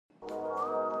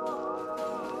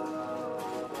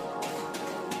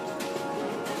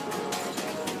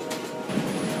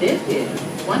This is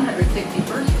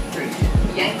 161st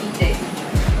Street, Yankee Stadium.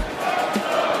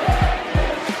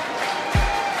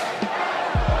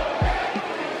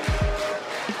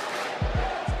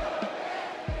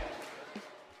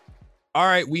 All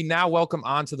right, we now welcome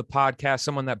onto the podcast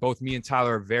someone that both me and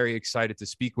Tyler are very excited to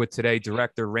speak with today,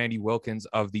 director Randy Wilkins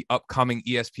of the upcoming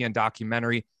ESPN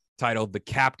documentary titled The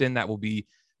Captain that will be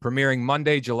premiering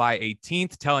Monday, July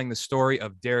 18th, telling the story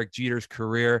of Derek Jeter's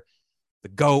career, the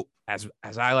GOAT,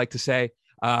 as I like to say.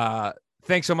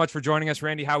 Thanks so much for joining us,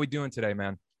 Randy. How are we doing today,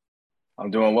 man?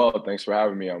 I'm doing well. Thanks for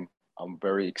having me. I'm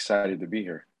very excited to be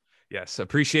here. Yes,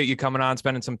 appreciate you coming on,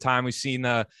 spending some time. We've seen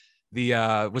the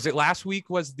was it last week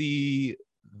was the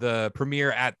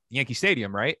premiere at Yankee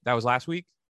Stadium, right? That was last week?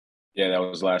 Yeah, that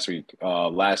was last week.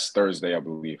 Last Thursday, I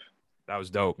believe. That was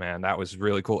dope, man. That was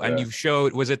really cool. Yeah. And you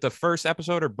showed, was it the first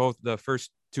episode or both the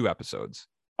first two episodes?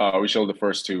 We showed the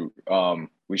first two.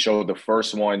 We showed the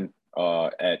first one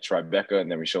at Tribeca,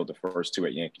 and then we showed the first two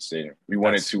at Yankee Stadium. We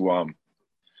wanted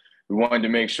to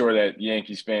make sure that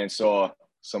Yankees fans saw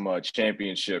some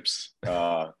championships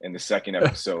in the second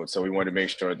episode, so we wanted to make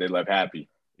sure they left happy.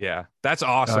 Yeah, that's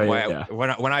awesome. Oh, yeah.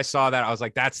 When I saw that, I was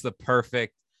like, that's a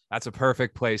perfect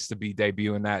place to be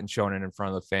debuting that and showing it in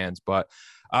front of the fans. But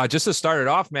just to start it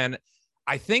off, man,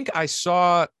 I think I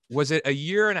saw, was it a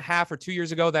year and a half or 2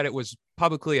 years ago that it was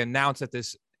publicly announced that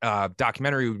this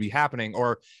documentary would be happening?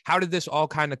 Or how did this all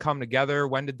kind of come together?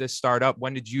 When did this start up?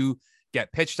 When did you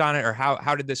get pitched on it? Or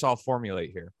how did this all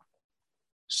formulate here?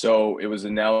 So it was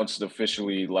announced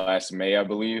officially last May, I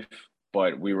believe,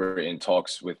 but we were in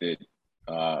talks with it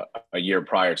a year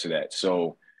prior to that.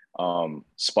 So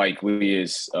Spike Lee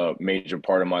is a major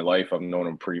part of my life. I've known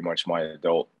him pretty much my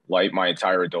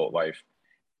entire adult life.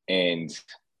 And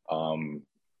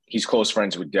he's close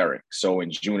friends with Derek. So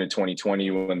in June of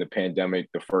 2020, when the pandemic,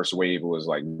 the first wave was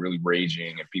like really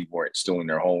raging and people were still in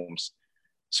their homes,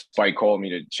 Spike called me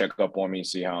to check up on me,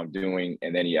 see how I'm doing.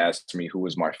 And then he asked me who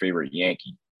was my favorite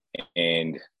Yankee.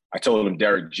 And I told him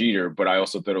Derek Jeter, but I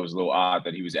also thought it was a little odd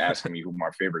that he was asking me who my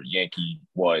favorite Yankee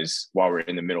was while we're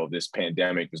in the middle of this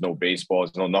pandemic. There's no baseball,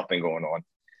 there's nothing going on.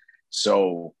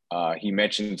 So he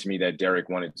mentioned to me that Derek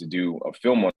wanted to do a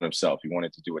film on himself. He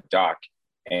wanted to do a doc,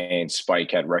 and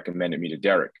Spike had recommended me to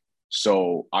Derek.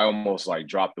 So I almost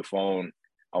dropped the phone.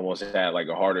 Almost had like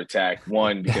a heart attack.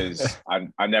 One, because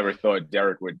I never thought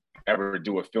Derek would ever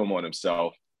do a film on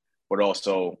himself, but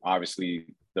also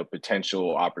obviously the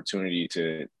potential opportunity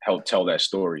to help tell that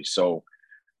story. So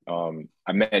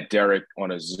I met Derek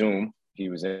on a Zoom. He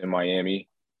was in Miami,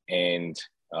 and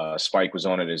Spike was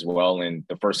on it as well. And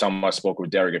the first time I spoke with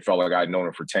Derek, it felt like I'd known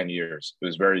him for 10 years. It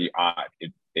was very odd.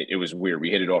 It was weird. We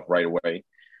hit it off right away.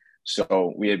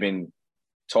 So we had been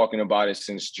talking about it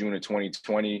since June of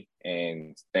 2020,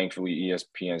 and thankfully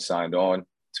ESPN signed on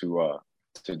to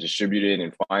distribute it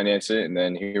and finance it, and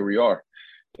then here we are,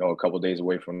 a couple of days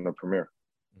away from the premiere.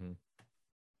 Mm-hmm.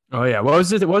 Oh yeah, what was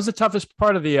the toughest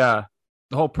part of the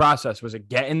whole process? Was it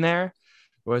getting there?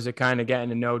 Was it kind of getting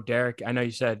to know Derek? I know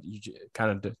you said you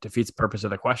kind of defeats the purpose of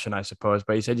the question, I suppose,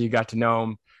 but you said you got to know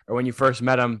him, or when you first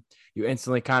met him, you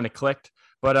instantly kind of clicked.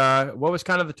 But what was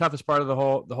kind of the toughest part of the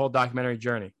whole documentary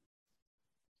journey?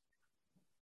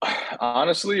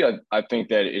 Honestly, I think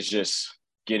that it's just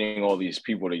getting all these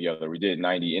people together. We did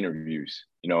 90 interviews,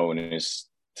 and it's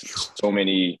so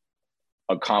many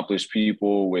accomplished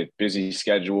people with busy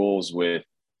schedules, with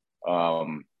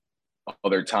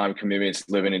other time commitments,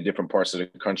 living in different parts of the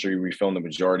country. We filmed the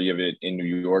majority of it in New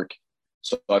York.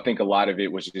 So I think a lot of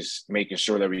it was just making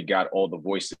sure that we got all the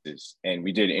voices. And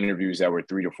we did interviews that were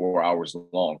 3 to 4 hours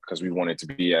long because we wanted to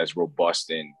be as robust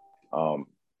and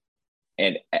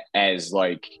as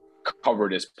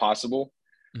covered as possible.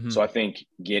 Mm-hmm. So I think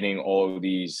getting all of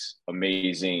these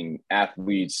amazing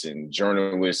athletes and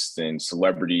journalists and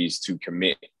celebrities to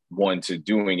commit, one, to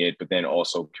doing it, but then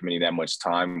also committing that much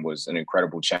time was an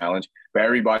incredible challenge. But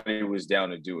everybody was down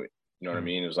to do it. You know what I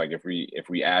mean? It was like if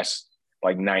we asked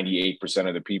 98%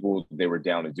 of the people, they were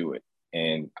down to do it.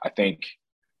 And I think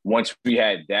once we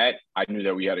had that, I knew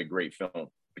that we had a great film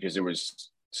because there were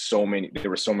so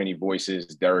many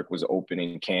voices. Derek was open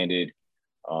and candid.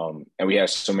 And we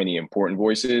had so many important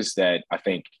voices that I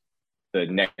think the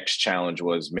next challenge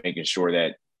was making sure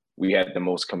that we had the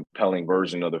most compelling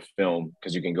version of the film,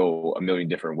 because you can go a million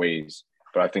different ways.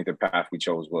 But I think the path we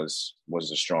chose was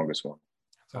the strongest one.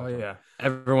 Oh, yeah.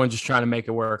 Everyone's just trying to make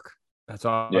it work. That's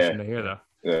awesome to hear, though.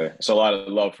 Yeah. It's a lot of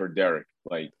love for Derek.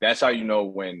 That's how you know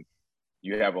when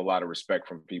you have a lot of respect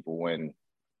from people, when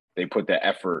they put the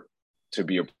effort to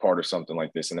be a part of something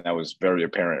like this. And that was very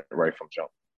apparent right from jump.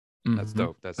 That's Mhm.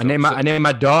 dope. That's I dope. named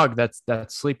my dog that's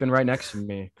sleeping right next to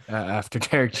me after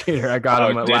Derek Jeter. I got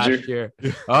him Did last you? year.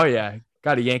 Oh yeah,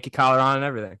 got a Yankee collar on and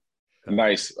everything.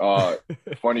 Nice.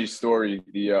 Funny story.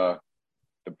 The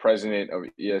president of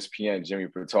ESPN, Jimmy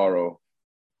Pitaro,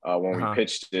 when we Uh-huh.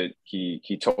 pitched it,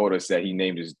 he told us that he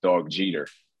named his dog Jeter.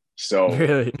 So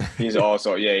Really? he's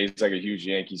also, yeah, he's like a huge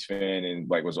Yankees fan and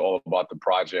like was all about the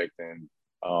project. And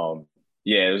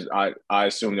yeah, I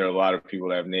assume there are a lot of people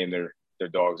that have named their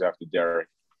dogs after Derek.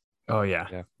 Oh yeah,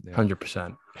 Yeah. Yeah.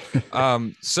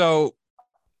 100%. So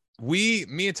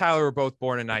me and Tyler were both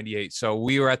born in 98. So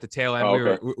we were at the tail end. Oh,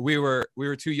 okay. We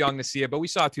were too young to see it, but we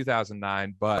saw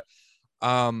 2009. But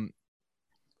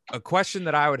a question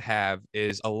that I would have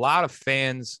is a lot of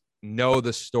fans know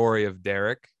the story of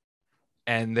Derek,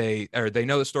 and they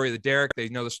know the story of the Derek. They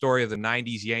know the story of the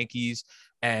 90s Yankees.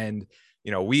 And,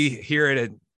 we hear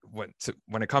it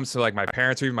when it comes to like my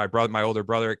parents or even my older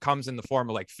brother, it comes in the form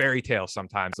of like fairy tales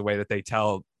sometimes, the way that they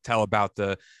tell about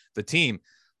the team.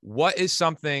 What is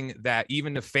something that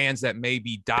even the fans that may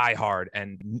be diehard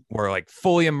and were like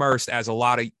fully immersed, as a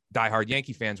lot of diehard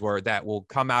Yankee fans were, that will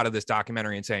come out of this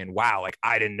documentary and saying, wow, like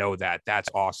I didn't know that. That's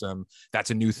awesome. That's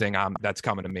a new thing that's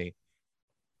coming to me.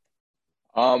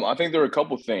 I think there are a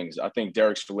couple things. I think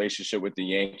Derek's relationship with the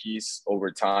Yankees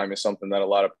over time is something that a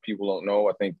lot of people don't know.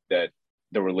 I think that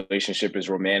the relationship is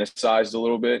romanticized a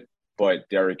little bit, but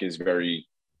Derek is very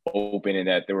open in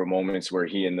that there were moments where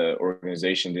he and the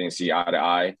organization didn't see eye to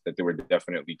eye, that there were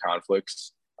definitely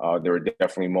conflicts. There were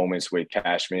definitely moments with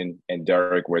Cashman and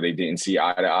Derek where they didn't see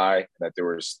eye to eye, that there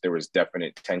was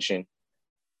definite tension.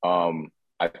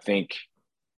 I think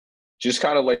just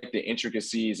kind of like the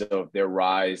intricacies of their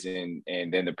rise and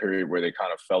then the period where they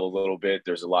kind of fell a little bit.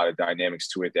 There's a lot of dynamics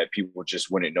to it that people just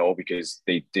wouldn't know because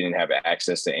they didn't have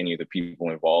access to any of the people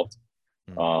involved.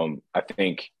 I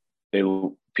think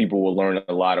people will learn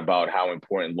a lot about how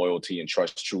important loyalty and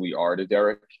trust truly are to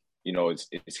Derek.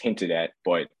 It's hinted at,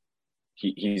 but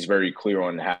he's very clear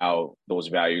on how those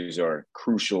values are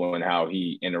crucial and how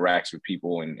he interacts with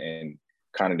people and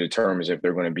kind of determines if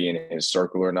they're going to be in his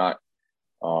circle or not.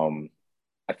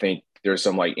 I think there's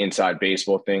some like inside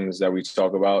baseball things that we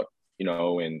talk about,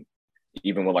 and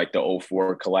even with like the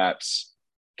 2004 collapse,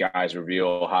 guys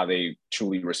reveal how they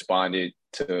truly responded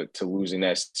to losing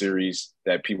that series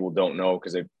that people don't know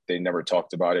because they never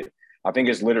talked about it. I think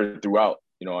it's littered throughout.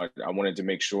 I wanted to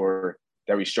make sure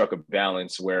that we struck a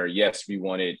balance where, yes, we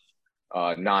wanted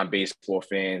non-baseball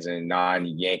fans and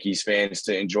non-Yankees fans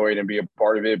to enjoy it and be a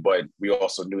part of it, but we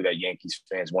also knew that Yankees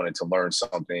fans wanted to learn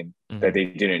something that they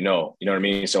didn't know. You know what I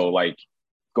mean? So like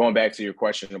going back to your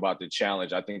question about the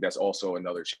challenge, I think that's also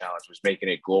another challenge, was making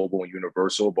it global and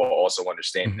universal, but also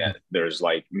understanding that there's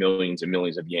like millions and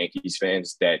millions of Yankees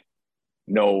fans that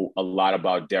know a lot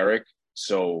about Derek.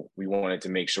 So we wanted to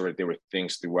make sure that there were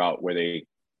things throughout where they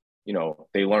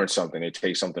learn something, they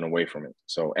take something away from it.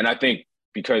 So, and I think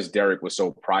because Derek was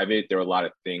so private, there are a lot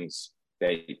of things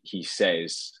that he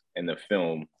says in the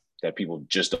film that people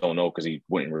just don't know because he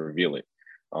wouldn't reveal it.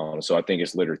 So I think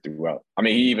it's littered throughout. I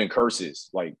mean, he even curses.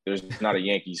 Like, there's not a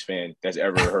Yankees fan that's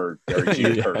ever heard Derek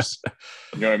Jeter curse.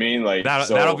 You know what I mean? Like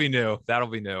that'll be new. That'll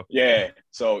be new. Yeah.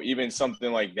 So even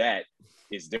something like that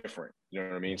is different. You know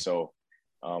what I mean? So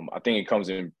I think it comes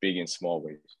in big and small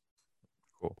ways.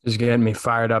 Cool. Just getting me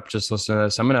fired up just listening to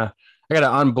this. I gotta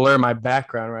unblur my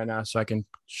background right now so I can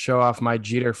show off my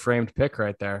Jeter framed pic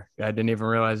right there. I didn't even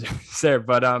realize it was there.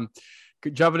 But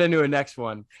jumping into a next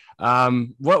one.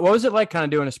 What was it like kind of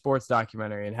doing a sports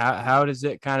documentary, and how does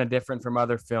it kind of different from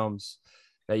other films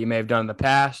that you may have done in the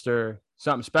past, or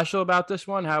something special about this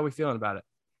one? How are we feeling about it?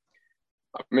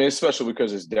 I mean, it's special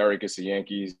because it's Derek, it's the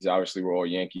Yankees. Obviously, we're all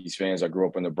Yankees fans. I grew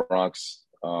up in the Bronx.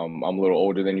 I'm a little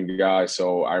older than you guys,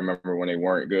 so I remember when they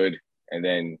weren't good. And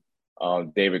then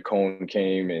David Cohn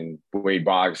came and Wade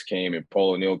Boggs came and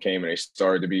Paul O'Neill came and they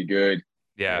started to be good.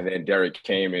 Yeah. And then Derek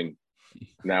came and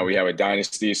now we have a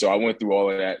dynasty. So I went through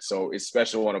all of that. So it's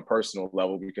special on a personal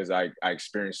level because I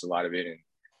experienced a lot of it. And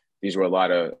these were a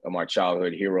lot of my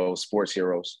childhood heroes, sports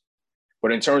heroes.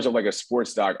 But in terms of like a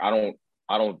sports doc, I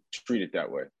don't treat it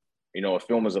that way. A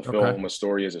film is a film, a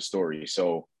story is a story.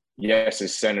 So yes,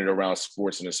 it's centered around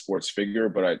sports and a sports figure,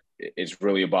 but it's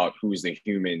really about who's the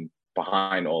human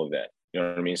behind all of that. You know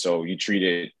what I mean? So you treat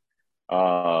it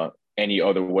any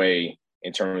other way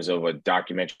in terms of a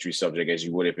documentary subject as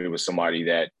you would if it was somebody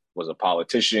that was a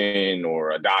politician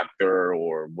or a doctor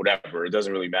or whatever. It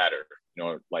doesn't really matter.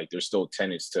 Like there's still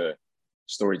tenets to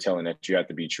storytelling that you have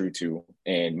to be true to.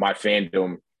 And my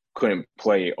fandom couldn't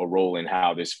play a role in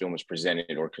how this film is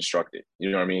presented or constructed.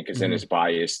 You know what I mean? Because then it's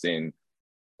biased and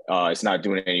it's not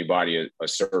doing anybody a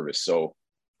service. So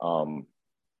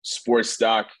sports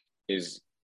stock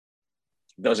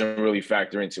doesn't really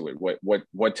factor into it.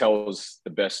 What tells the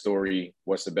best story?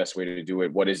 What's the best way to do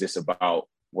it? What is this about?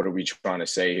 What are we trying to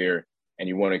say here? And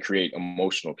you want to create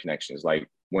emotional connections. Like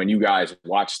when you guys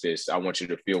watch this, I want you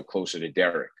to feel closer to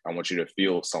Derek. I want you to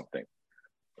feel something,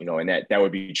 and that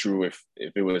would be true if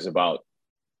it was about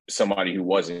somebody who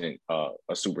wasn't a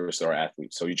superstar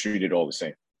athlete. So you treat it all the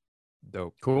same.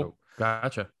 Dope. Cool. Dope.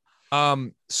 Gotcha.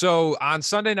 So on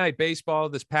Sunday Night Baseball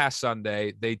this past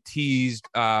Sunday, they teased,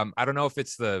 I don't know if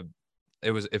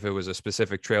it was a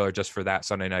specific trailer just for that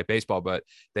Sunday Night Baseball, but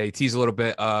they teased a little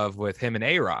bit with him and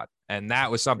A-Rod. And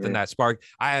that was something that sparked.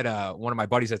 I had one of my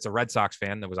buddies that's a Red Sox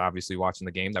fan that was obviously watching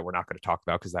the game that we're not going to talk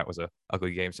about because that was a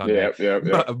ugly game Sunday. Yeah.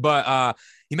 But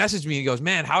he messaged me and he goes,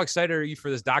 "Man, how excited are you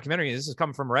for this documentary?" And this is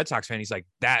coming from a Red Sox fan. He's like,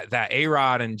 that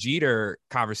A-Rod and Jeter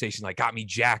conversation like got me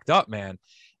jacked up, man.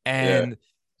 And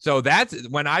so that's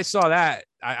when I saw that.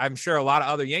 I'm sure a lot of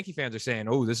other Yankee fans are saying,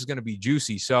 "Oh, this is going to be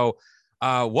juicy." So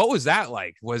what was that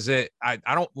like? Was it, I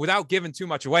don't, without giving too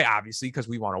much away, obviously, because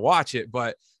we want to watch it,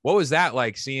 but what was that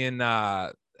like seeing,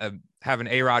 having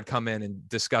A-Rod come in and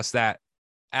discuss that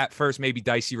at first, maybe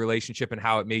dicey relationship and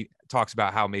how it talks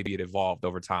about how maybe it evolved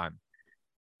over time?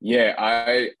 Yeah,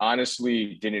 I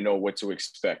honestly didn't know what to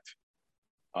expect.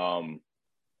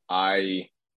 I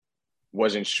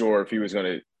wasn't sure if he was going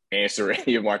to answer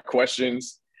any of my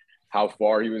questions, how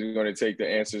far he was going to take the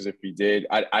answers if he did.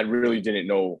 I really didn't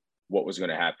know what was going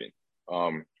to happen.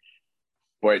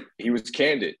 But he was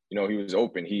candid, he was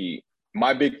open.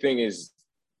 My big thing is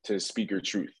to speak your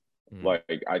truth.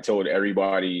 Like I told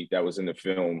everybody that was in the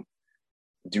film,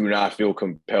 do not feel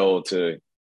compelled to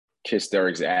kiss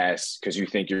Derek's ass because you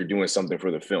think you're doing something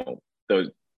for the film.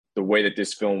 The way that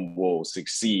this film will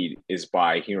succeed is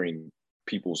by hearing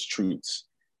people's truths.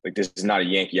 Like this is not a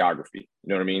Yankeeography. You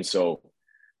know what I mean? So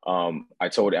I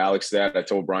told Alex that, I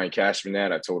told Brian Cashman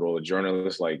that, I told all the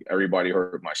journalists, like everybody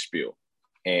heard my spiel.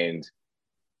 And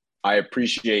I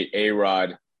appreciate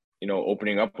A-Rod,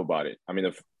 opening up about it. I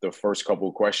mean, the first couple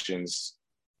of questions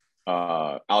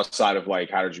outside of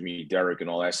like, how did you meet Derek and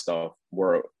all that stuff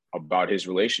were about his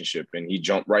relationship. And he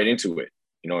jumped right into it,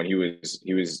 and he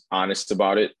was honest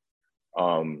about it.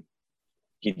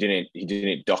 He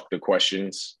didn't duck the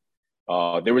questions.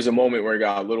 There was a moment where it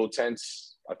got a little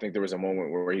tense. I think there was a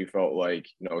moment where he felt like,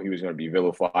 he was going to be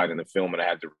vilified in the film, and I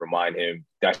had to remind him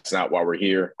that's not why we're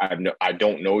here. I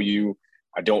don't know you.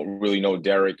 I don't really know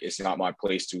Derek. It's not my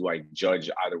place to like judge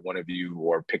either one of you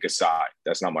or pick a side.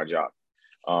 That's not my job.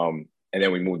 And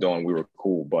then we moved on. We were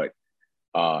cool, but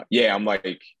I'm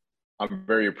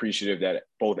very appreciative that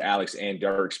both Alex and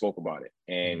Derek spoke about it,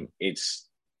 and it's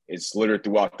littered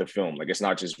throughout the film. Like it's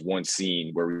not just one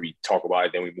scene where we talk about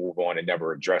it, then we move on and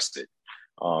never addressed it.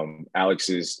 Alex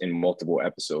is in multiple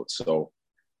episodes. So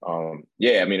I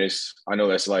know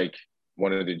that's like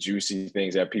one of the juicy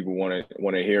things that people want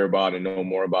to hear about and know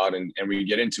more about, and we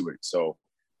get into it. So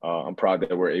I'm proud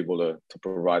that we're able to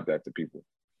provide that to people.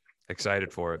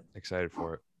 Excited for it.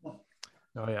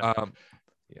 Oh yeah.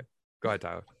 Yeah. Go ahead,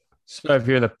 Tyler. So if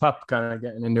you're the pup kind of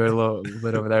getting into it a little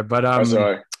bit over there, but I'm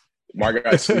sorry. My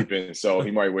guy's sleeping, so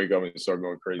he might wake up and start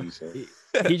going crazy. So.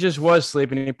 He just was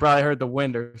sleeping. He probably heard the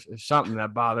wind or something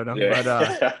that bothered him.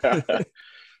 Yeah. But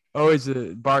always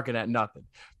barking at nothing.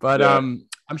 But I'm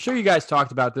sure you guys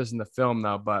talked about this in the film,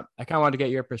 though. But I kind of wanted to get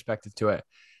your perspective to it.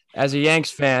 As a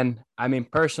Yanks fan, I mean,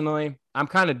 personally, I'm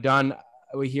kind of done.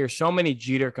 We hear so many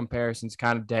Jeter comparisons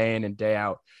kind of day in and day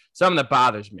out. Something that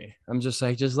bothers me. I'm just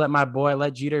like, just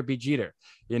let Jeter be Jeter,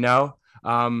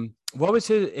 What was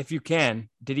his, if you can,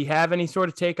 did he have any sort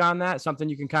of take on that? Something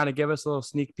you can kind of give us a little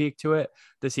sneak peek to it?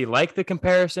 Does he like the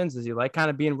comparisons? Does he like kind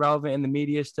of being relevant in the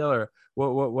media still? Or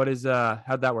what is,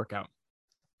 how'd that work out?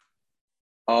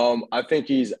 I think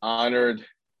he's honored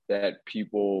that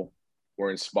people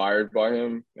were inspired by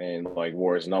him and like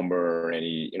wore his number, and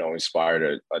he,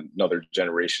 inspired another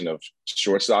generation of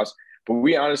shortstops. But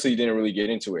we honestly didn't really get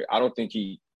into it. I don't think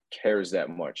he cares that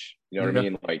much. You know what I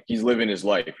mean? Like he's living his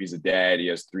life. He's a dad. He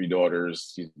has 3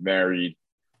 daughters. He's married.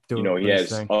 He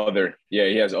has other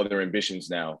ambitions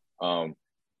now.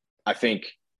 I think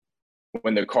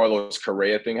when the Carlos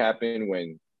Correa thing happened,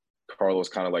 when Carlos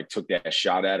kind of like took that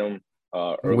shot at him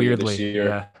earlier this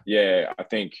year. Yeah. I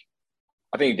think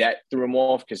that threw him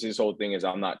off because his whole thing is,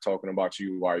 I'm not talking about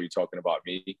you. Why are you talking about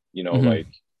me?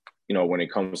 When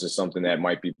it comes to something that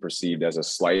might be perceived as a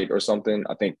slight or something,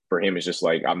 I think for him, it's just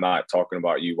like, I'm not talking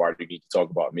about you. Why do you need to talk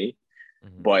about me?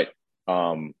 Mm-hmm. But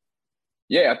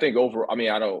I think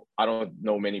I don't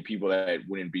know many people that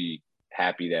wouldn't be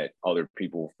happy that other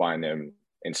people find them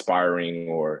inspiring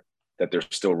or that they're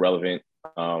still relevant.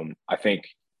 I think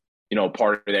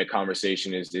part of that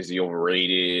conversation is he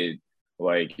overrated?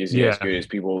 Like, is he as good as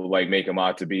people like make him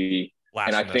out to be?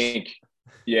 Blasphemous. And I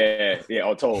think,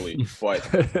 oh, totally.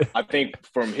 But I think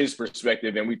from his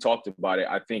perspective, and we talked about it,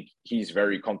 I think he's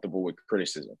very comfortable with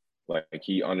criticism. Like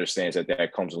he understands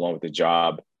that comes along with the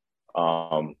job.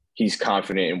 He's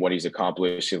confident in what he's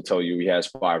accomplished. He'll tell you he has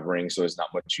 5 rings, so there's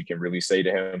not much you can really say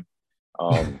to him.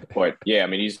 But yeah, I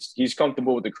mean, he's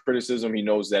comfortable with the criticism. He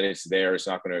knows that it's there. It's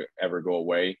not going to ever go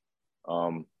away.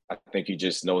 I think he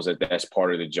just knows that that's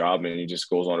part of the job, and he just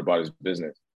goes on about his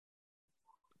business.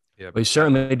 Yeah, but he's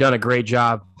certainly done a great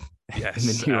job in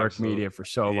the New York absolutely. media for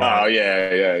so long. Oh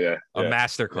yeah. A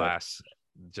masterclass,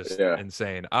 just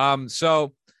insane.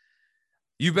 So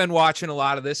you've been watching a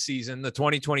lot of this season. The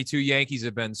 2022 Yankees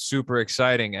have been super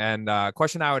exciting. And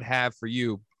question I would have for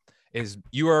you is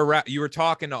you were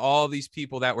talking to all these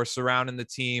people that were surrounding the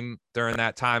team during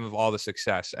that time of all the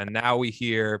success. And now we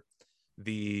hear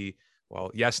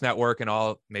Yes Network and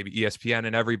maybe ESPN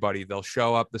and everybody, they'll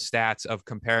show up the stats of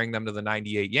comparing them to the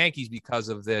 98 Yankees because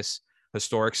of this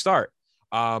historic start.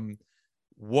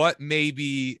 What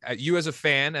maybe you as a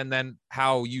fan, and then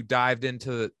how you dived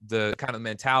into the kind of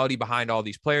mentality behind all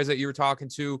these players that you were talking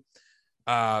to,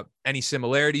 any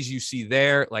similarities you see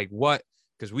there, like what,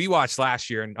 because we watched last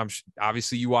year, and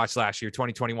obviously you watched last year,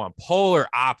 2021, polar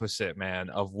opposite, man,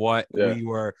 of what we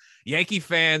were. Yankee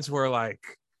fans were like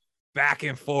back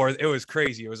and forth. It was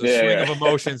crazy. It was a swing of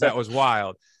emotions that was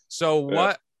wild. So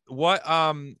what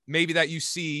maybe that you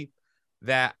see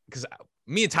that, because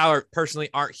me and Tyler personally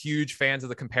aren't huge fans of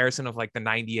the comparison of like the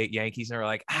 98 Yankees, and they're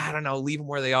like, I don't know, leave them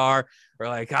where they are, or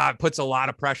like, it puts a lot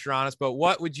of pressure on us. But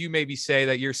what would you maybe say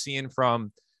that you're seeing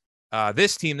from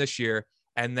this team this year,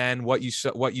 and then what you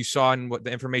saw and what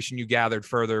the information you gathered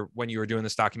further when you were doing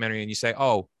this documentary, and you say,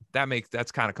 oh,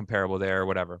 that's kind of comparable there or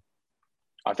whatever?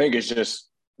 I think it's just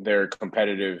their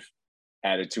competitive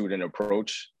attitude and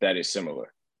approach that is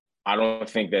similar. I don't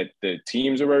think that the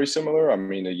teams are very similar. I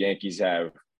mean, the Yankees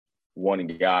have one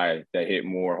guy that hit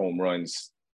more home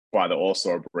runs by the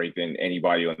All-Star break than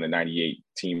anybody on the 98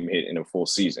 team hit in a full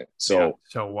season. So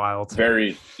wild.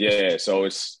 So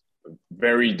it's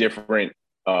very different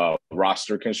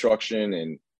roster construction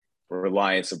and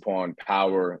reliance upon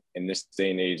power in this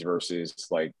day and age versus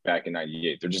like back in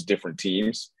 98. They're just different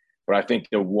teams. But I think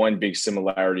the one big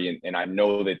similarity, and I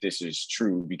know that this is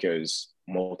true because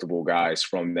multiple guys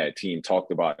from that team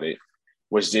talked about it,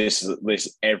 was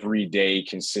this everyday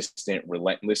consistent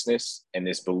relentlessness and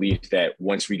this belief that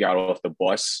once we got off the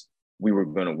bus, we were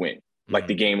going to win. Mm-hmm. Like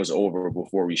the game was over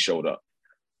before we showed up.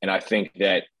 And I think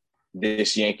that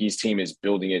this Yankees team is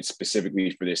building it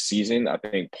specifically for this season. I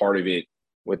think part of it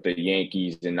with the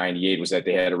Yankees in 98 was that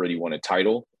they had already won a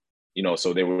title.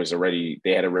 So they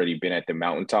had already been at the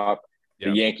mountaintop. Yep.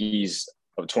 The Yankees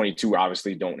of 22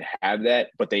 obviously don't have that,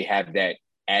 but they have that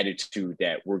attitude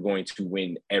that we're going to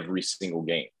win every single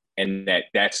game, and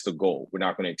that's the goal. We're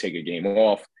not going to take a game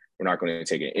off. We're not going to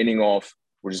take an inning off.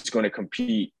 We're just going to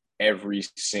compete every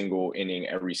single inning,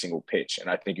 every single pitch. And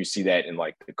I think you see that in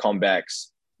like the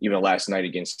comebacks. Even last night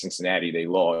against Cincinnati, they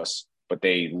lost, but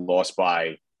they lost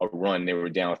by a run. They were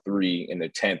down 3 in the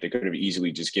 10th. They could have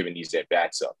easily just given these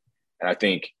at-bats up. And I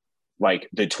think like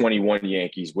the 21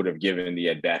 Yankees would have given the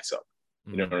at-bats up.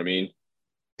 You know what I mean?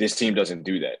 This team doesn't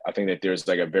do that. I think that there's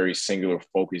like a very singular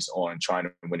focus on trying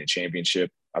to win a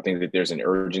championship. I think that there's an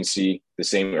urgency, the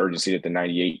same urgency that the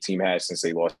 98 team has since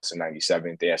they lost in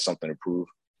 97. They have something to prove.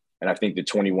 And I think the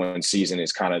 21 season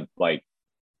is kind of like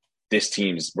this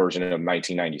team's version of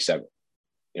 1997.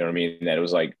 You know what I mean? That it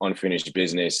was like unfinished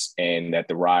business and that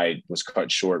the ride was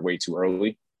cut short way too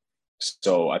early.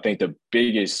 So I think the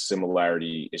biggest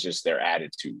similarity is just their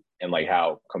attitude and like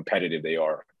how competitive they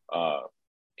are,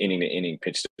 inning to inning,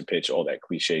 pitch to pitch, all that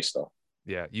cliche stuff.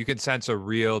 Yeah, you can sense a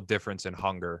real difference in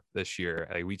hunger this year.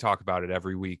 Like, we talk about it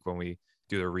every week when we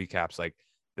do the recaps. Like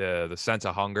the sense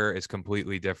of hunger is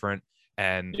completely different,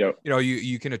 and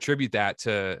you can attribute that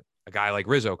to a guy like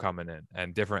Rizzo coming in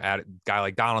and guy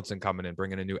like Donaldson coming in,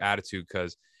 bringing a new attitude.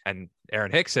 And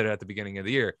Aaron Hicks said it at the beginning of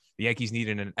the year, the Yankees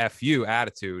needed an FU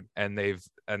attitude, and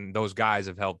those guys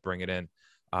have helped bring it in.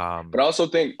 But I also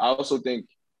think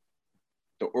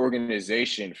the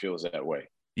organization feels that way.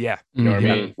 Yeah. You know what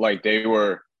I mean? Like they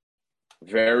were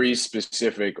very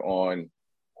specific on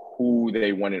who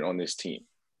they wanted on this team,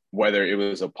 whether it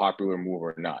was a popular move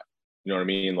or not. You know what I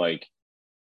mean? Like,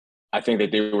 I think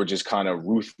that they were just kind of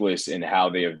ruthless in how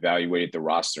they evaluated the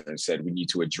roster and said, we need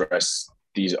to address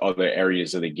these other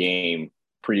areas of the game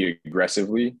pretty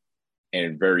aggressively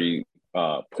and very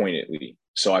pointedly.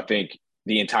 So I think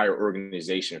the entire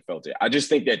organization felt it. I just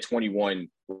think that 21,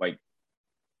 like,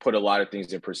 put a lot of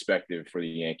things in perspective for the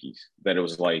Yankees. That it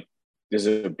was like, this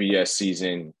is a BS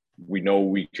season. We know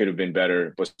we could have been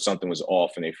better, but something was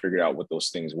off, and they figured out what those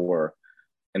things were,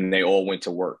 and they all went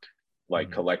to work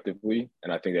like collectively.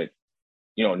 And I think that,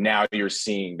 now you're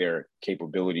seeing their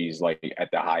capabilities like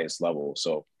at the highest level.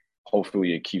 So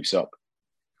hopefully it keeps up.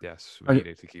 Yes, we need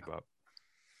it to keep up.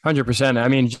 100%. I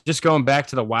mean, just going back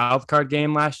to the wild card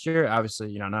game last year,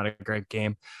 obviously, not a great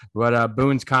game, but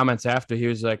Boone's comments after, he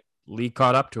was like, Lee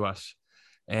caught up to us,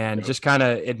 and just kind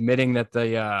of admitting that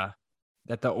the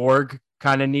org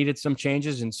kind of needed some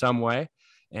changes in some way.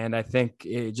 And I think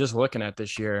just looking at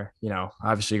this year,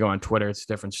 obviously you go on Twitter, it's a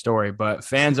different story, but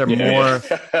fans are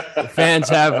fans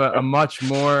have a much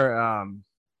more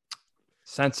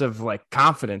sense of like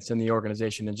confidence in the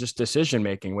organization and just decision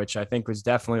making, which I think was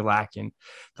definitely lacking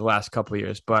the last couple of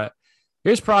years. But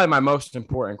here's probably my most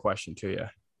important question to you: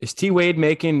 is T Wade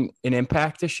making an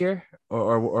impact this year,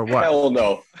 or what? Hell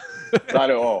no, not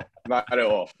at all, not at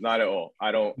all, not at all.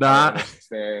 I don't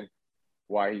understand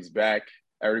why he's back.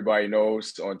 Everybody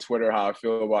knows on Twitter how I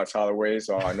feel about Tyler Wade,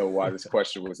 so I know why this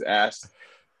question was asked.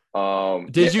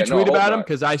 Did you tweet about him?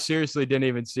 Because I seriously didn't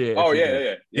even see it. Oh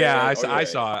yeah. I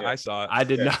saw it. I saw it. I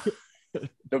did not.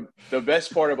 The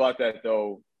best part about that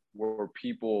though were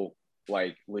people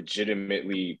like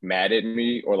legitimately mad at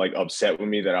me or like upset with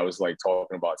me that I was like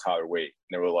talking about Tyler Wade.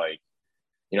 And they were like,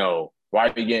 why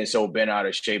are you getting so bent out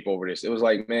of shape over this? It was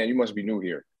like, man, you must be new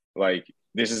here. Like,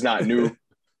 this is not new.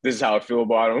 This is how I feel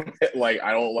about him. Like,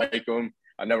 I don't like him.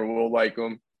 I never will like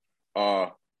him.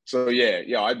 So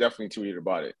yeah, I definitely tweeted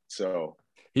about it. So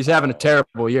he's having a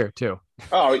terrible year too.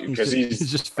 Oh, because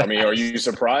he's just fast. I mean, are you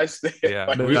surprised? Yeah.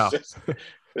 Like,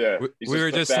 we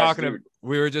were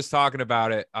just talking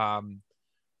about it.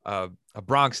 A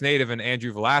Bronx native and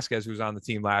Andrew Velasquez, who's on the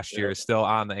team last year, is still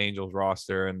on the Angels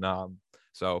roster, and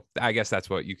so I guess that's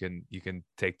what you can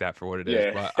take that for what it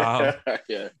is.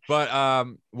 But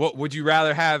what would you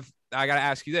rather have? I got to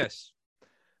ask you this: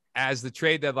 as the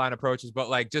trade deadline approaches, but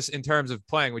like just in terms of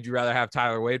playing, would you rather have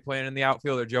Tyler Wade playing in the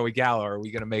outfield or Joey Gallo? Are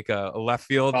we going to make a left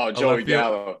field? Oh, Joey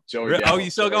Gallo. Oh, you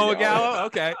still going with Gallo?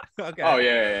 Okay. Oh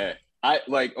yeah.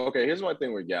 Here's my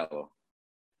thing with Gallo.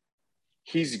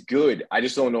 He's good. I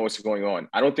just don't know what's going on.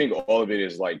 I don't think all of it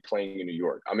is like playing in New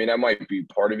York. I mean, that might be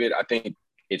part of it. I think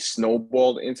it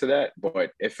snowballed into that,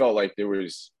 but it felt like there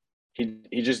was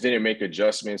he just didn't make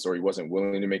adjustments, or he wasn't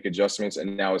willing to make adjustments,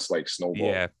 and now it's like snowball.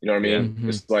 Yeah. You know what I mean? Mm-hmm.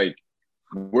 It's like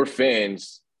we're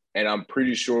fans, and I'm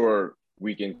pretty sure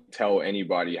we can tell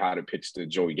anybody how to pitch to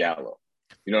Joey Gallo.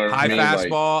 You know what I mean?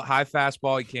 High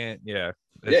fastball. He can't. Yeah.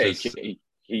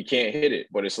 He can't hit it,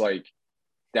 but it's like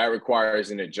that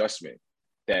requires an adjustment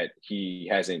that he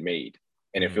hasn't made,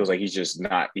 and it feels like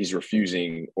he's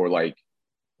refusing or like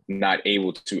not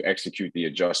able to execute the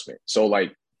adjustment. So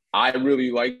like, I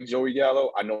really like Joey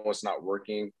Gallo. I know it's not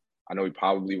working. I know he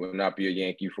probably will not be a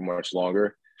Yankee for much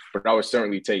longer, but I would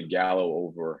certainly take Gallo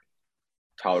over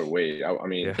Tyler Wade.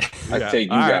 I'd take you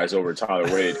guys over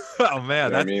Tyler Wade. Oh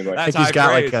man, I think he's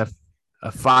got like a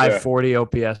 540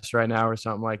 OPS right now or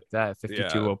something like that,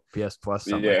 52 OPS plus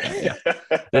something like that.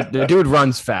 Yeah. The dude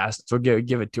runs fast, so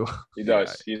give it to him. He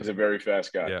does. He's a very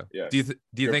fast guy. Yeah. Do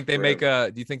you think they make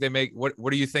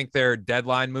what do you think their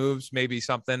deadline moves? Maybe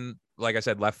something like I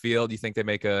said, left field. Do you think they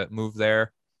make a move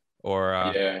there? Or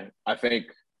I think.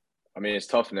 I mean, it's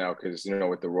tough now because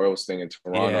with the Royals thing in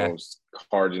Toronto, it's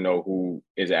hard to know who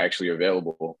is actually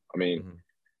available. I mean.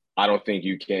 I don't think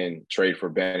you can trade for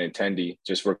Benintendi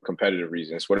just for competitive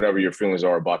reasons. Whatever your feelings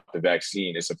are about the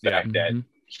vaccine, it's a fact that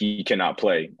he cannot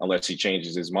play unless he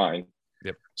changes his mind.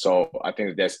 Yep. So I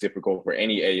think that's difficult for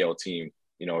any AL team,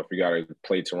 if you got to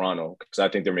play Toronto, because I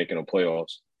think they're making the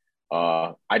playoffs.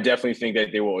 I definitely think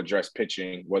that they will address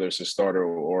pitching, whether it's a starter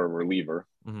or a reliever.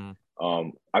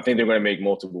 I think they're going to make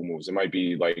multiple moves. It might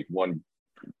be like one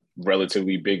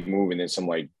relatively big move and then some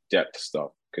like depth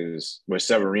stuff, because with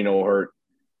Severino hurt,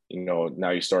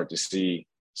 now you start to see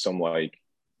some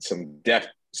depth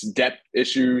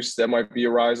issues that might be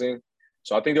arising.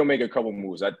 So I think they'll make a couple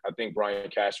moves. I think Brian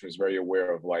Cashman is very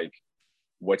aware of like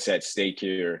what's at stake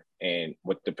here and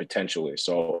what the potential is.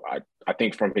 So I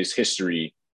think from his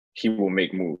history, he will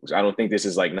make moves. I don't think this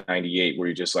is like 98 where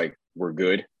you're just like, we're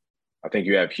good. I think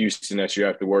you have Houston that you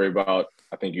have to worry about.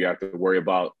 I think you have to worry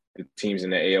about the teams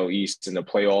in the AL East in the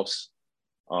playoffs.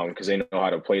 Because they know how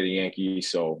to play the Yankees,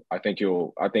 so I think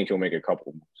he'll make a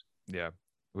couple moves. Yeah,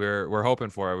 we're hoping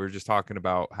for it. We were just talking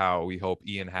about how we hope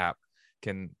Ian Happ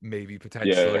can maybe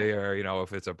potentially, or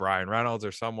if it's a Brian Reynolds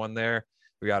or someone there,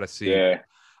 we got to see. Yeah,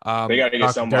 they got to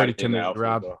get somebody in the outfield,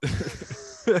 Rob.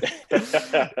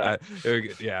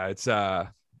 It's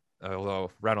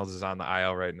although Reynolds is on the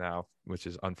IL right now, which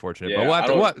is unfortunate. Yeah,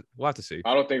 but we'll have to see.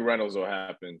 I don't think Reynolds will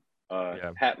happen.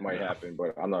 Yeah. Hat might happen,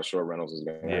 but I'm not sure Reynolds is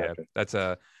going to happen. That's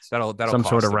that'll some cost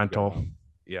sort of them rental. good.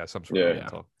 Yeah, some sort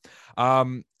of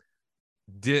rental.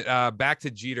 Back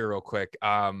to Jeter real quick.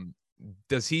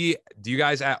 Do you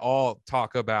guys at all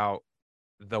talk about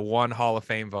the one Hall of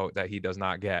Fame vote that he does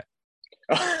not get?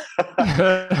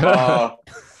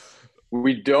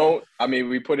 We don't. I mean,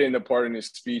 we put it in the part in his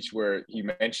speech where he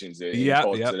mentions it. And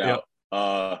calls it out.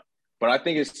 But I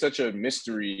think it's such a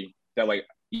mystery that like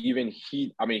even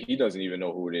he doesn't even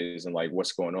know who it is and like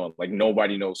what's going on. Like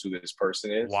nobody knows who this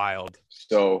person is. Wild.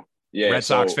 So yeah, Red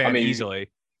Sox fan easily.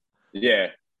 Yeah.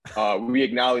 We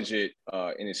acknowledge it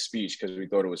in his speech because we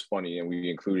thought it was funny and we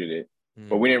included it,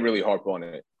 but we didn't really harp on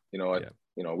it. You know,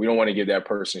 we don't want to give that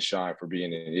person shine for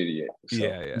being an idiot. So.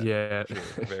 Yeah.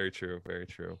 True. Very true. Very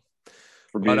true.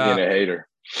 For being a hater.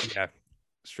 Yeah.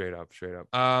 Straight up.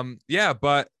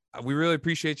 But we really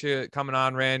appreciate you coming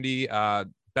on, Randy.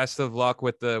 Best of luck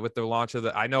with the launch of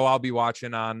I know I'll be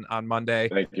watching on Monday.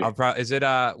 Thank you. Is it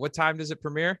what time does it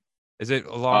premiere? Is it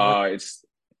along?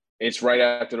 It's right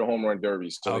after the home run derby.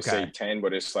 So Okay. They say 10,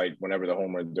 but it's like whenever the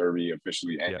home run derby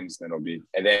officially ends, then it'll be.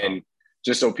 And then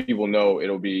just so people know,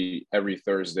 it'll be every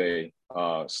Thursday,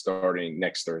 starting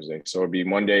next Thursday. So it'll be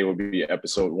Monday will be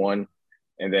episode 1,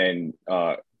 and then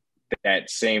that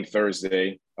same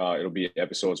Thursday, it'll be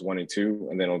episodes 1 and 2,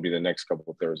 and then it'll be the next couple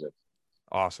of Thursdays.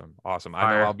 Awesome. I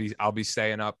know I'll be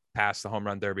staying up past the home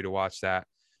run derby to watch that.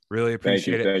 Really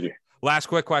appreciate it. Thank you. Last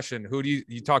quick question: who do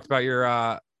you talked about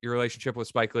your relationship with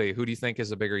Spike Lee? Who do you think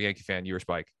is a bigger Yankee fan, you or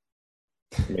Spike?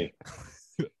 Me.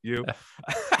 You.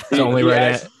 The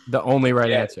only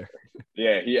right answer.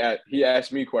 Yeah, he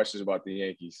asked me questions about the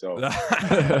Yankees, so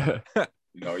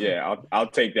I'll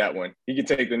take that one. He can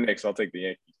take the Knicks. I'll take the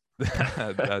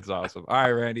Yankees. That's awesome. All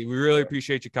right, Randy, we really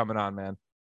appreciate you coming on, man.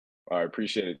 All right,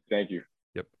 appreciate it. Thank you.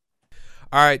 Yep.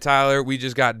 All right, Tyler, we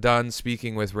just got done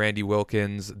speaking with Randy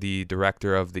Wilkins, the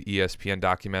director of the ESPN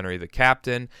documentary The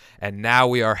Captain, and now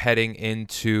we are heading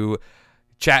into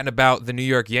chatting about the New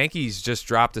York Yankees. Just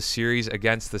dropped a series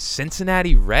against the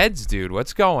Cincinnati Reds, dude.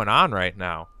 What's going on right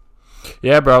now?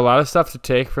 Yeah, bro, a lot of stuff to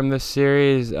take from this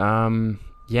series.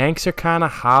 Yanks are kind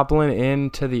of hobbling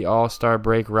into the All-Star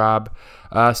break, Rob.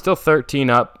 Still 13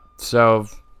 up, so,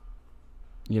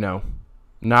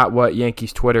 not what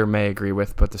Yankees Twitter may agree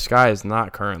with, but the sky is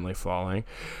not currently falling.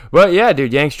 But, yeah,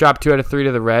 dude, Yanks dropped 2 out of 3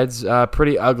 to the Reds.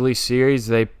 Pretty ugly series.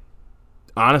 They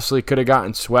honestly could have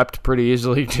gotten swept pretty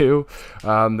easily, too.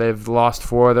 They've lost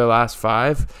 4 of their last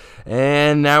 5.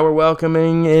 And now we're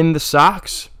welcoming in the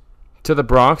Sox to the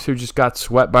Bronx, who just got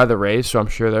swept by the Rays, so I'm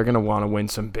sure they're going to want to win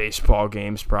some baseball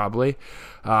games probably.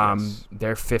 Yes.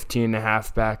 They're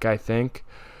 15.5 back, I think.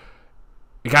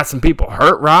 You got some people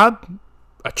hurt, Rob.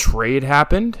 A trade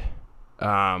happened.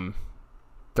 The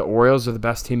Orioles are the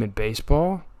best team in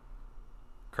baseball.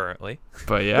 Currently.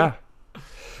 But, yeah.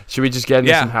 Should we just get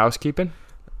into some housekeeping?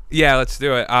 Yeah, let's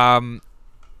do it. An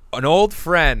old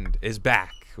friend is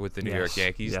back with the New York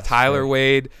Yankees. Yes, Tyler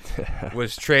Wade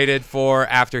was traded for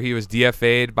after he was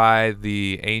DFA'd by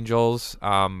the Angels,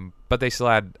 but they still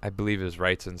had, I believe, his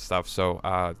rights and stuff. So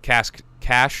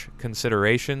cash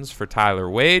considerations for Tyler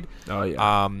Wade. Oh,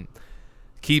 yeah.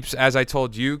 Keeps, as I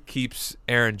told you, keeps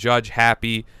Aaron Judge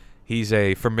happy. He's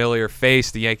a familiar face.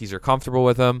 The Yankees are comfortable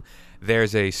with him.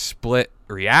 There's a split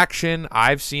reaction,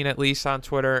 I've seen at least on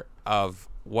Twitter, of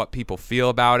what people feel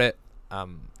about it.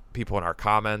 People in our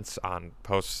comments on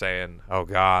posts saying, "Oh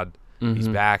God, he's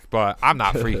back," but I'm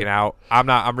not freaking out.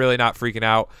 I'm really not freaking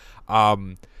out.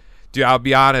 Dude, I'll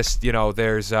be honest.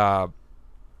 There was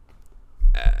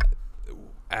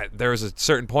a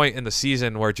certain point in the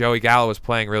season where Joey Gallo was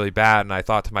playing really bad, and I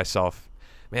thought to myself,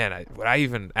 "Man, would I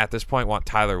even at this point want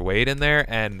Tyler Wade in there?"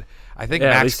 And I think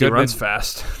Max Goodman runs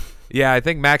fast. Yeah, I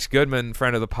think Max Goodman,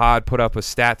 friend of the pod, put up a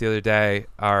stat the other day,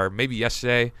 or maybe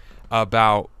yesterday,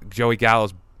 about Joey Gallo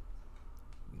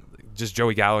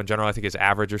in general. I think his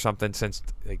average or something since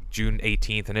like June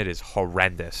 18th, and it is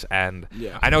horrendous. And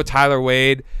I know Tyler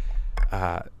Wade,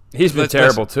 he's been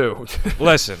terrible too.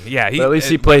 Listen, yeah, but at least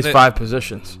he plays 5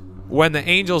 positions. When the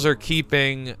Angels are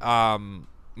keeping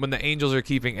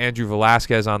Andrew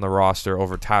Velasquez on the roster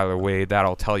over Tyler Wade,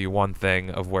 that'll tell you one thing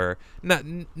of where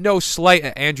no slight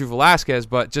at Andrew Velasquez,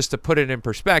 but just to put it in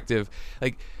perspective,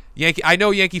 like I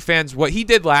know Yankee fans, what he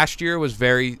did last year was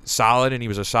very solid, and he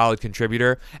was a solid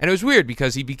contributor. And it was weird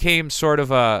because he became sort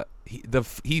of he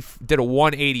did a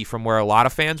 180 from where a lot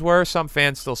of fans were. Some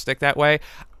fans still stick that way.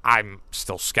 I'm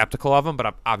still skeptical of him,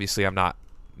 but I'm not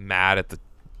mad at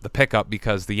the pickup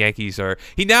because the Yankees are.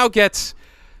 He now gets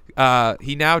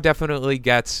he now definitely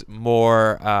gets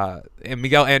more. And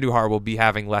Miguel Andujar will be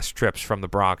having less trips from the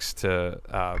Bronx to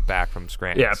back from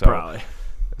Scranton. Yeah, so, probably.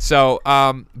 So,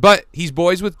 but he's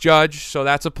boys with Judge, so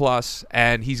that's a plus,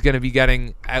 and he's going to be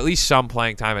getting at least some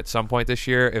playing time at some point this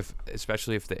year,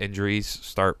 especially if the injuries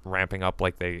start ramping up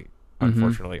like they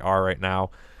unfortunately are right now.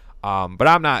 But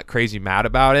I'm not crazy mad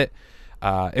about it.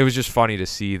 It was just funny to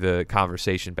see the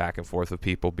conversation back and forth of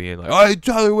people being like, "Oh,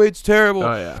 Tyler Wade's terrible.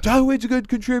 Oh, yeah. Tyler Wade's a good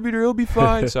contributor. He'll be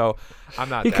fine." So I'm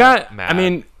not mad. I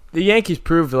mean, the Yankees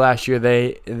proved last year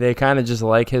they kind of just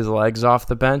like his legs off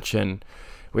the bench, and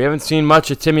we haven't seen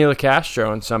much of Timmy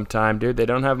LaCastro in some time, dude. They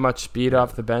don't have much speed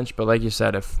off the bench, but like you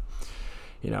said, if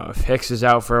Hicks is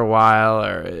out for a while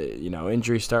or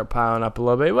injuries start piling up a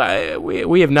little bit,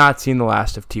 we have not seen the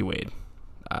last of T Wade.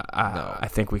 No. I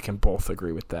think we can both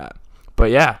agree with that.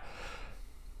 But yeah,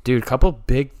 dude, couple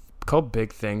big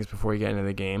things before we get into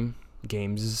the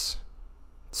games.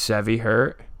 Sevy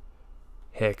hurt,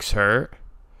 Hicks hurt,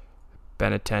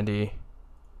 Benintendi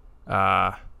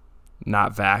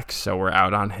not vaxxed, so we're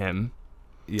out on him.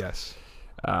 Yes.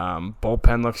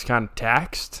 Bullpen looks kind of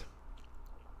taxed.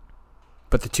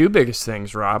 But the two biggest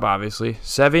things, Rob, obviously,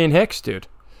 Sevy and Hicks, dude.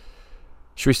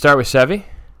 Should we start with Sevy?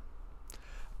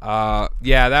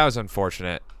 Yeah, that was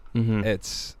unfortunate. Mm-hmm.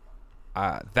 It's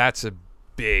that's a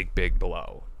big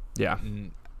blow. Yeah.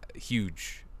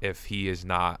 Huge if he is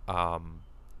not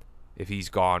if he's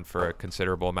gone for a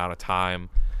considerable amount of time.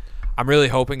 I'm really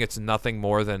hoping it's nothing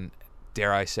more than,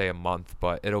 dare I say, a month,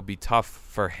 but it'll be tough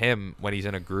for him when he's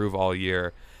in a groove all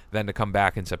year then to come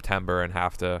back in September and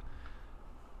have to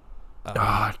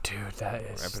dude,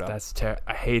 that's terrible.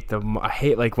 I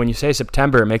hate like when you say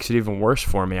September, it makes it even worse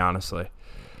for me, honestly.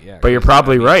 Yeah. But you're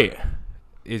probably right.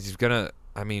 What is he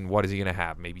gonna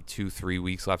have? Maybe 2-3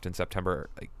 weeks left in September,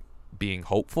 like, being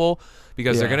hopeful,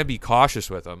 because they're gonna be cautious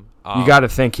with him. You got to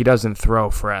think he doesn't throw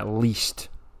for at least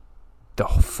the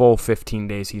full 15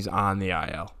 days he's on the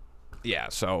IL. Yeah,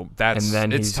 so that's and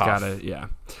then it's he's tough.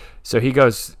 So he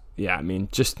goes. Yeah, I mean,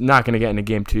 just not going to get into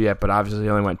game 2 yet, but obviously he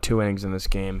only went 2 innings in this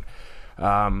game.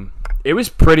 It was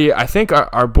pretty. I think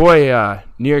our boy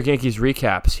New York Yankees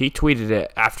Recaps, he tweeted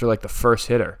it after like the first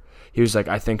hitter. He was like,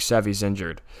 "I think Sevy's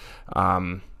injured."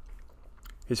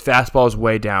 His fastball is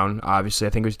way down. Obviously, I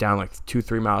think it was down like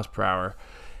 2-3 miles per hour,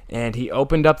 and he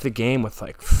opened up the game with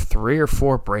like 3 or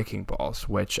 4 breaking balls,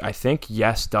 which I think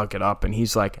dug it up, and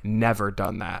he's like never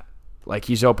done that. Like,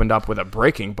 he's opened up with a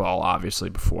breaking ball, obviously,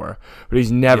 before, but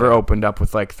he's never opened up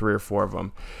with like 3 or 4 of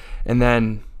them. And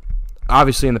then,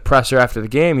 obviously, in the presser after the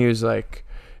game, he was like,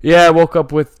 "Yeah, I woke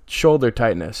up with shoulder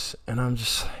tightness." And I'm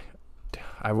just like,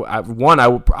 I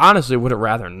honestly would have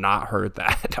rather not heard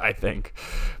that, I think.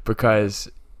 Because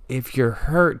if you're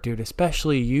hurt, dude,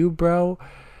 especially you, bro,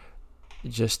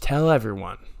 just tell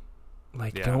everyone.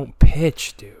 Like, don't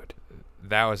pitch, dude.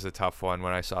 That was the tough one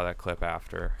when I saw that clip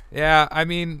after. Yeah, I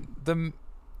mean,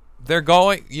 they're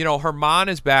going, Herman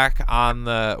is back on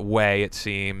the way, it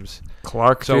seems.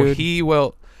 Clark, so dude. he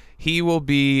will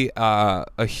be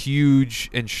a huge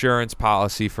insurance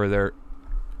policy for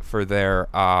their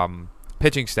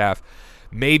pitching staff.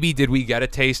 Maybe did we get a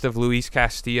taste of Luis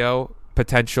Castillo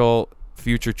potential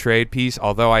future trade piece?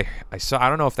 Although I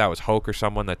don't know if that was Hoke or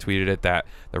someone that tweeted it, that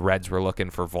the Reds were looking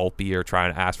for Volpe or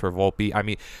trying to ask for Volpe. I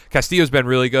mean, Castillo's been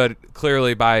really good,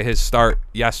 clearly, by his start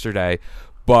yesterday,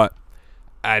 but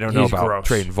I don't know about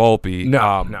trading Volpe.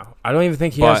 No. I don't even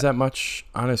think he has that much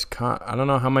on his I don't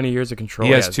know how many years of control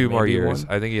he has. 2 more years.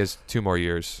 I think he has 2 more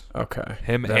years. Okay.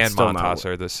 Him and Montas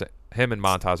are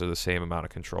the same amount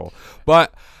of control.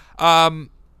 But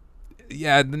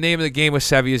yeah, the name of the game with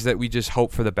Sevy is that we just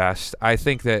hope for the best. I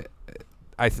think that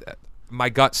my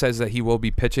gut says that he will be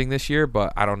pitching this year,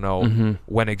 but I don't know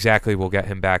when exactly we'll get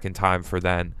him back in time for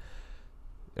then.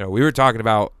 We were talking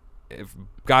about, if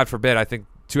God forbid, I think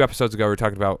 2 episodes ago we were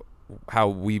talking about how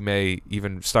we may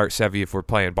even start Sevy if we're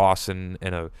playing Boston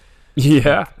in a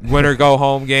winner go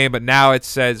home game, but now it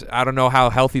says I don't know how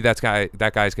healthy that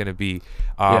guy's going to be.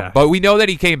 But we know that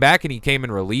he came back and he came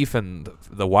in relief in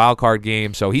the wild card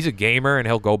game, so he's a gamer and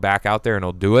he'll go back out there and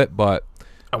he'll do it. But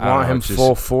I want him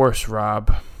full force,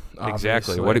 Rob.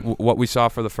 Exactly what we saw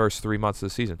for the first 3 months of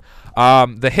the season.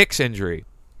 The Hicks injury,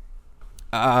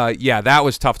 that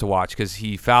was tough to watch because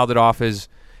he fouled it off his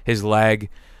leg.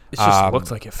 It just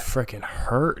looked like it freaking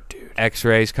hurt, dude.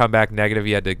 X-rays come back negative.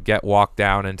 He had to walk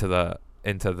down into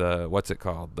the what's it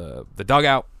called, the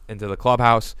dugout, into the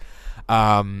clubhouse,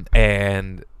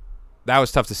 and that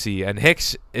was tough to see. And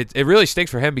Hicks, it really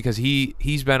stinks for him because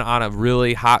he's been on a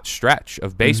really hot stretch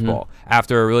of baseball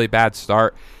after a really bad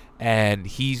start, and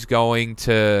he's going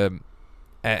to.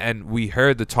 And we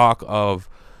heard the talk of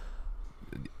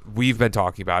we've been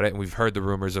talking about it, and we've heard the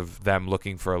rumors of them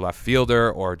looking for a left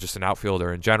fielder or just an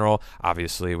outfielder in general.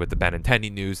 Obviously, with the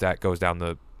Benintendi news, that goes down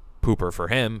the pooper for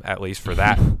him, at least for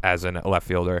that as a left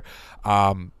fielder.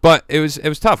 But it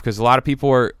was tough because a lot of people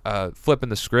were flipping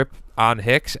the script on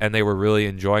Hicks, and they were really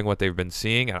enjoying what they've been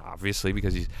seeing. And obviously,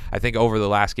 because I think over the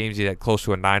last games he had close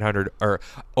to a 900, or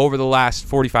over the last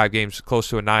 45 games, close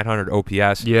to a 900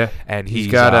 OPS. Yeah, and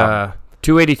he's got a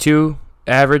 282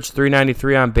 average,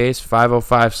 393 on base,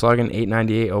 505 slugging,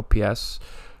 898 OPS,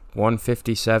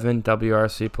 157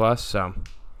 WRC plus. So.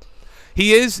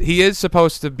 He is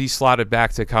supposed to be slotted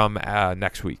back to come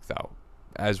next week, though,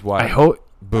 as what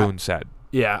Boone said.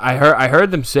 Yeah, I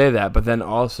heard them say that, but then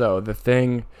also the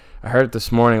thing I heard it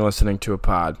this morning listening to a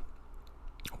pod.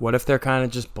 What if they're kind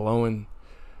of just blowing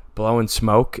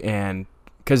smoke, and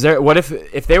because what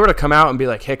if they were to come out and be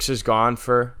like Hicks is gone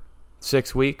for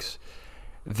 6 weeks,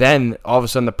 then all of a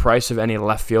sudden the price of any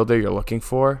left fielder you're looking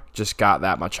for just got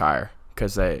that much higher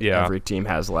because every team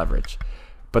has leverage.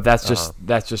 But that's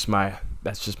just my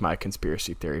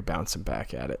conspiracy theory bouncing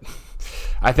back at it.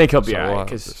 I think he'll be all right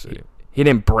because he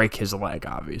didn't break his leg,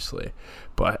 obviously,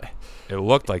 but it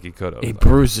looked like he could have. He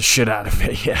bruised the shit out of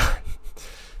it, yeah.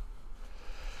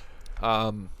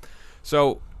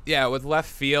 So yeah, with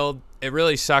left field, it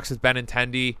really sucks with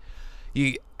Benintendi.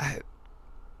 It's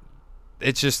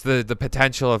just the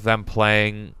potential of them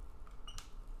playing.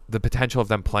 The potential of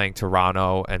them playing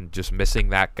Toronto and just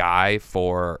missing that guy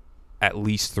for at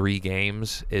least 3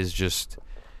 games is just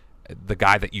the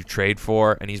guy that you trade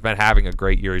for, and he's been having a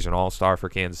great year. He's an all-star for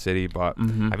Kansas City, but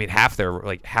I mean half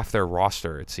their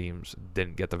roster, it seems,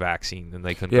 didn't get the vaccine, and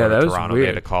they couldn't go to Toronto. They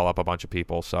had to call up a bunch of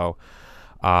people. So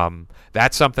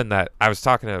that's something that I was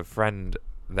talking to a friend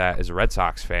that is a Red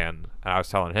Sox fan, and I was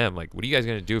telling him, like, what are you guys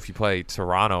going to do if you play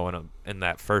Toronto in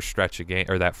that first stretch of game,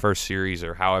 or that first series,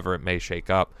 or however it may shake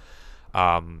up?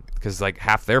 Because like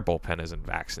half their bullpen isn't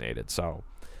vaccinated. So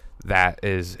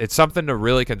it's something to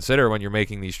really consider when you're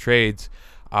making these trades.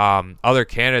 Other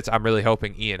candidates, I'm really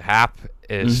hoping Ian Happ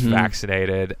is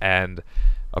vaccinated, and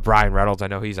Brian Reynolds, I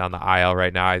know he's on the IL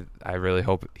right now. I really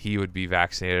hope he would be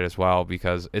vaccinated as well,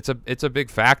 because it's a big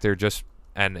factor.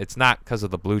 And it's not because of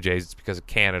the Blue Jays, it's because of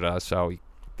Canada. So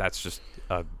that's just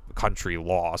a country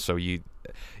law. So you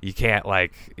can't,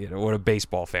 like, what a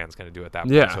baseball fan's going to do at that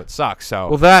point. Yeah. So it sucks. So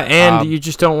well, that, and you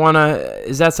just don't want to.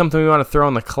 Is that something we want to throw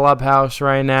in the clubhouse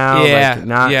right now? Yeah.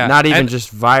 Like, not even just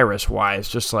virus wise,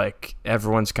 just like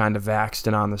everyone's kind of vaxxed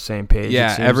and on the same page.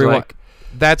 Yeah, everyone.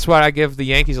 That's what I give the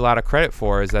Yankees a lot of credit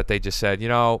for, is that they just said,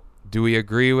 do we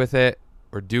agree with it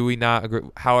or do we not agree?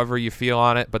 However you feel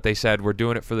on it, but they said we're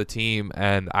doing it for the team,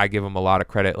 and I give them a lot of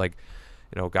credit. Like,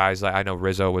 guys like, I know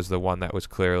Rizzo was the one that was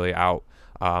clearly out.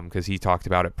 Because he talked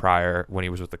about it prior when he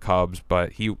was with the Cubs,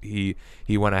 but he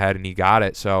went ahead and he got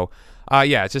it. So,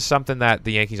 it's just something that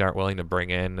the Yankees aren't willing to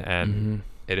bring in, and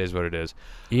it is what it is.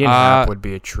 Ian Happ would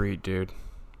be a treat, dude.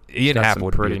 Ian Happ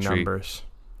would be a treat. Numbers.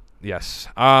 Yes.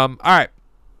 All right.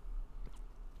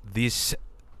 This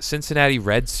Cincinnati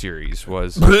Reds series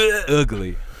was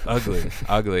ugly.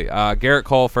 Garrett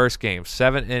Cole, first game,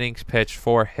 7 innings pitched,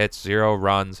 4 hits, 0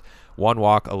 runs, 1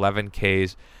 walk, 11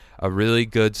 Ks. A really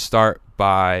good start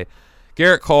by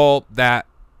Garrett Cole, that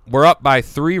we're up by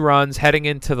 3 runs heading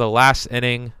into the last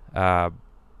inning,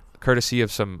 courtesy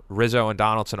of some Rizzo and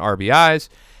Donaldson RBIs,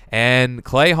 and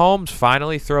Clay Holmes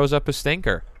finally throws up a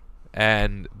stinker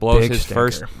and blows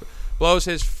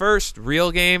his first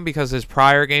real game, because his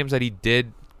prior games that he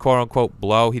did quote unquote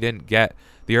blow, he didn't get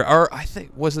I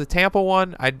think was the Tampa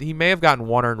one. He may have gotten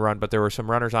 1 earned run, but there were some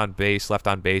runners left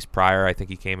on base prior. I think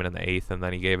he came in the 8th, and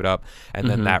then he gave it up. And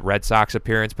then that Red Sox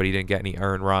appearance, but he didn't get any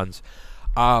earned runs.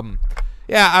 And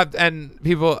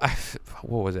people,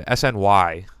 what was it?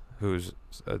 SNY, who's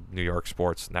a New York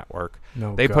sports network.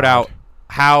 Put out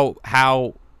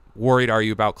how worried are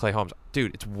you about Clay Holmes?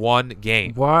 Dude, it's 1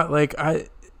 game. What? Like,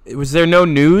 was there no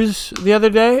news the other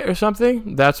day or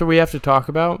something? That's what we have to talk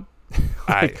about.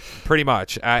 Pretty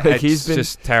much. It's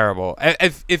just terrible.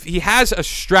 If he has a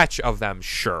stretch of them,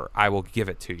 sure, I will give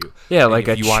it to you. Yeah, like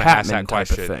a Chapman type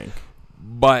of thing.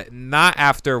 But not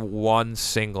after 1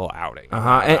 single outing.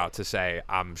 I'm about to say,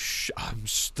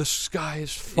 the sky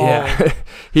is falling. Yeah.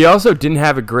 He also didn't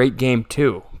have a great game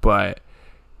too, but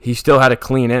he still had a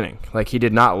clean inning. Like, he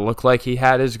did not look like he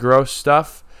had his gross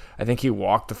stuff. I think he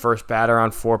walked the first batter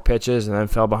on 4 pitches and then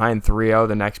fell behind 3-0.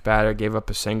 The next batter gave up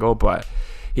a single, but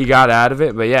he got out of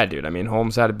it. But yeah, dude, I mean,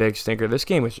 Holmes had a big stinker. This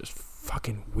game was just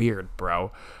fucking weird,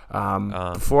 bro.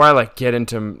 Before I get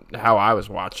into how I was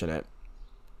watching it,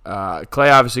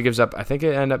 Clay obviously gives up, I think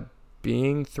it ended up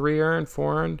being 3 earned,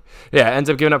 4 earned. Yeah, ends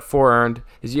up giving up 4 earned.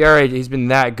 His ERA, he's been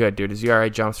that good, dude. His ERA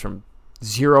jumps from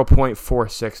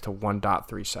 0.46 to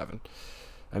 1.37.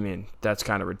 I mean, that's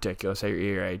kind of ridiculous. Your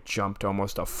ERA jumped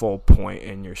almost a full point,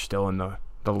 and you're still in the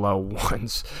low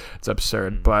ones. It's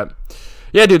absurd. But,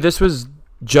 yeah, dude, this was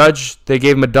Judge. They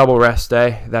gave him a double rest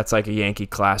day. That's like a Yankee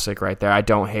classic right there. I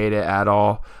don't hate it at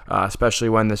all, especially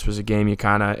when this was a game you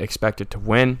kind of expected to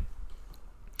win.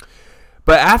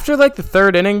 But after, like, the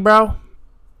third inning, bro,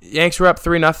 Yanks were up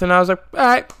 3-0. I was like, all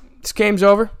right, this game's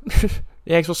over.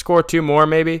 Yanks will score 2 more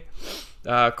maybe.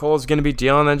 Cole's going to be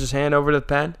dealing, then just hand over to the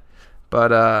pen.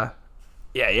 But,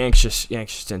 yeah, Yanks just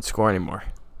didn't score anymore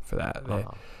for that.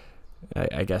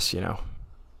 I guess,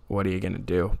 what are you going to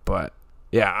do? But,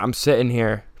 yeah, I'm sitting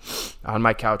here on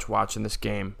my couch watching this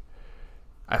game.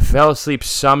 I fell asleep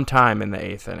sometime in the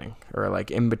 8th inning or,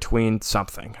 like, in between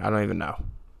something. I don't even know.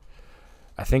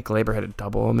 I think Gleyber hit a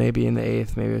double maybe in the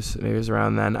 8th. Maybe it was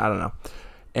around then. I don't know.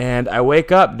 And I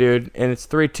wake up, dude, and it's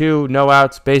 3-2, no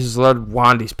outs, bases loaded.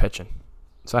 Wandy's pitching.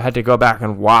 So I had to go back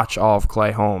and watch all of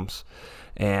Clay Holmes.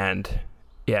 And,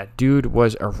 yeah, dude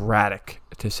was erratic,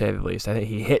 to say the least. I think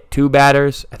he hit 2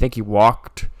 batters. I think he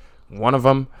walked one of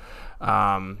them.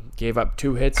 Gave up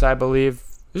 2 hits, I believe.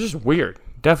 It was just weird.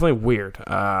 Definitely weird.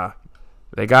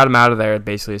 They got him out of there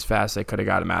basically as fast as they could have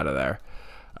got him out of there.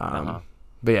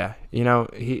 But, yeah,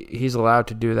 he's allowed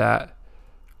to do that.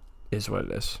 Is what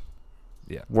it is.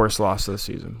 Yeah. Worst loss of the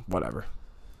season. Whatever.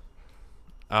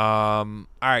 All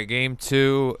right, game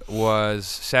 2 was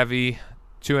Sevy.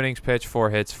 2 innings pitched, 4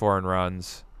 hits, 4 earned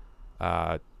runs,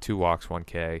 2 walks, 1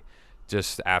 K.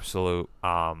 Just absolute.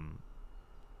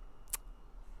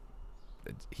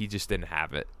 He just didn't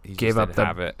have it. He Gave just up didn't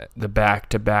have it. the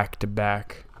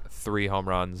back-to-back-to-back. 3 home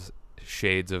runs,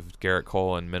 shades of Garrett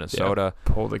Cole in Minnesota.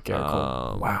 Yeah, pulled at Garrett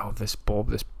Cole. Wow, this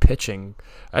pitching.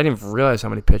 I didn't even realize how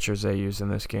many pitchers they used in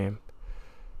this game.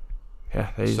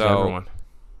 Yeah, they used everyone.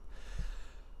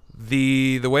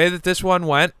 The way that this one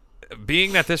went,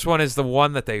 being that this one is the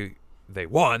one that they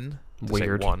won,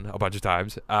 weird, won a bunch of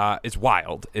times, is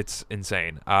wild. It's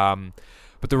insane.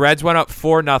 But the Reds went up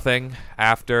 4-0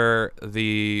 after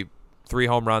the 3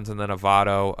 home runs and then a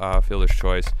Votto fielder's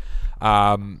choice.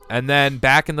 And then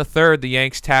back in the third, the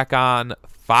Yanks tack on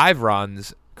 5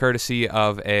 runs courtesy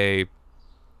of a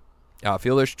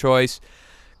fielder's choice.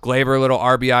 Gleyber, little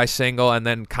RBI single, and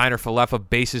then Kiner Falefa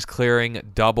bases clearing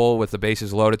double with the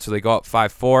bases loaded, so they go up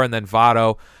 5-4, and then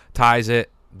Votto ties it.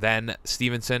 Then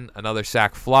Stevenson, another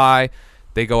sac fly.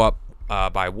 They go up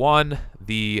by 1.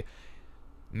 The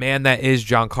man that is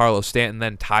Giancarlo Stanton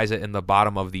then ties it in the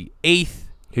bottom of the 8th.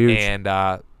 Huge. And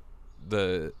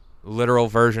the literal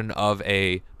version of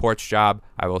a porch job,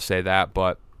 I will say that,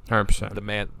 but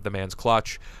 100%. The man's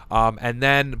clutch. And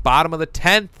then bottom of the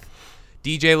 10th,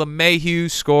 DJ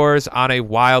LeMahieu scores on a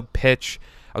wild pitch.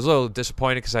 I was a little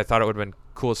disappointed because I thought it would have been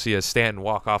cool to see a Stanton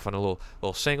walk off on a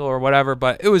little single or whatever,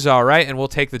 but it was all right, and we'll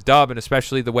take the dub, and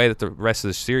especially the way that the rest of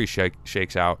the series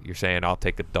shakes out. You're saying I'll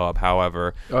take the dub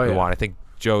however you want. I think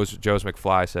Joe's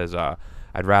McFly says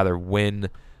I'd rather win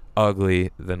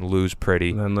ugly than lose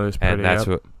pretty. And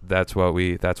that's what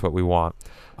we want.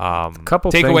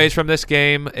 Couple takeaways things from this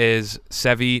game is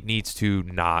Sevy needs to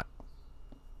not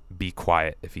be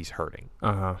quiet if he's hurting.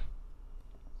 100%.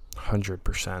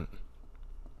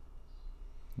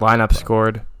 Lineup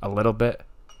scored a little bit.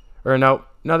 Or no,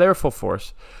 they were full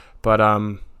force. But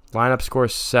lineup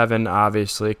scores 7,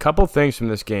 obviously. A couple things from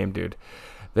this game, dude.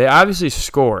 They obviously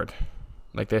scored.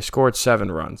 Like, they scored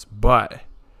 7 runs. But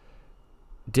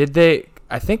did they...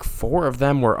 I think 4 of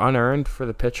them were unearned for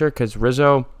the pitcher because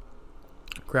Rizzo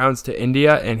grounds to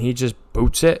India and he just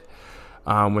boots it,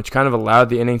 which kind of allowed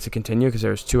the innings to continue because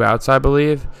there was 2 outs, I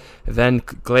believe. Then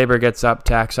Gleyber gets up,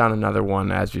 tacks on another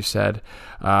one, as you said.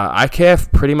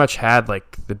 IKF pretty much had,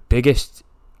 like, the biggest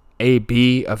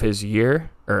AB of his year,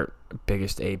 or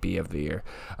biggest AB of the year.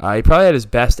 He probably had his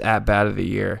best at-bat of the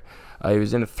year. He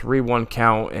was in a 3-1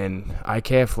 count, and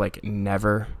IKF, like,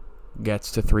 never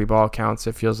gets to 3-ball counts.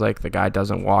 It feels like the guy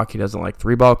doesn't walk. He doesn't like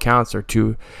 3-ball counts or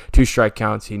two strike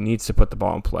counts. He needs to put the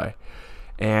ball in play.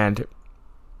 And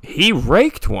he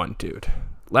raked one, dude.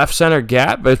 Left center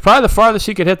gap, but it's probably the farthest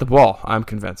he could hit the ball, I'm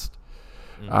convinced.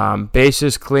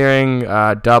 Bases clearing,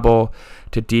 double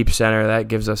to deep center. That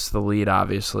gives us the lead,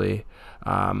 obviously.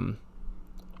 And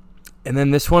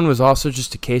then this one was also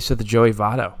just a case of the Joey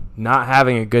Votto not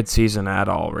having a good season at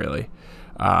all, really.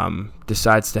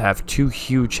 Decides to have 2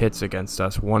 huge hits against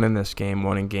us, one in this game,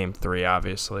 one in game 3,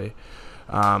 obviously.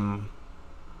 And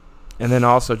then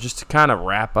also, just to kind of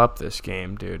wrap up this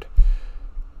game, dude,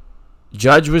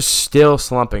 Judge was still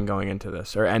slumping going into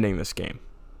this, or ending this game.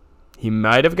 He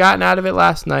might have gotten out of it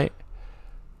last night,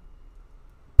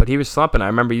 but he was slumping. I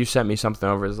remember you sent me something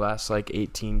over his last,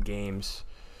 18 games.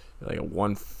 like a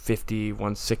 150,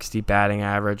 160 batting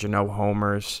average and no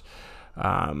homers.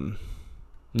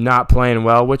 Not playing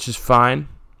well, which is fine,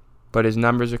 but his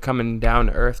numbers are coming down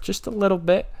to earth just a little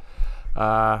bit.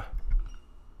 But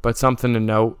something to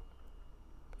note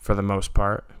for the most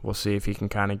part. We'll see if he can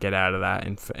kind of get out of that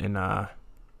in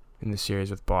the series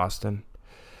with Boston.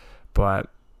 But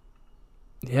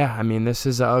yeah, I mean, this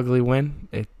is an ugly win.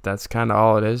 That's kind of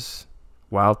all it is.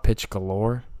 Wild pitch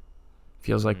galore.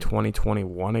 Feels like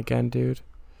 2021 again, dude.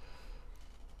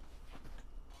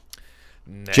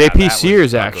 Nah, JP that Sears,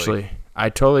 was ugly. actually. I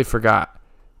totally forgot.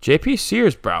 JP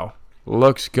Sears, bro,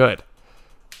 looks good.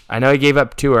 I know he gave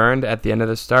up 2 earned at the end of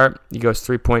the start. He goes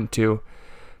 3.2.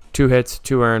 2 hits,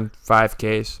 2 earned, 5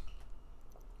 Ks.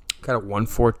 Got a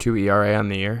 1.42 ERA on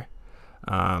the year.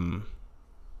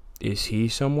 Is he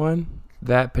someone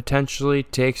that potentially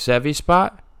takes Sevy's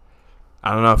spot?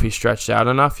 I don't know if he's stretched out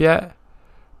enough yet,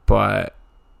 but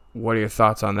what are your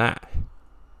thoughts on that?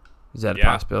 Is that a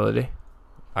possibility?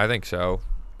 I think so.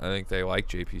 I think they like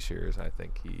JP Sears. I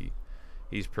think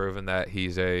he's proven that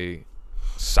he's a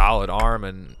solid arm,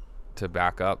 and to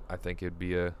back up, I think it'd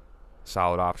be a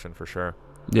solid option for sure.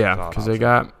 Yeah, because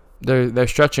they're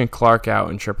stretching Clark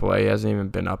out in AAA. He hasn't even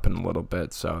been up in a little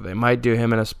bit, so they might do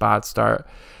him in a spot start.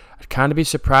 I'd kind of be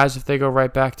surprised if they go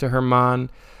right back to Herman,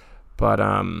 but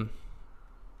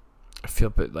I feel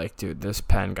a bit like, dude, this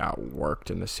pen got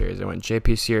worked in the series. They went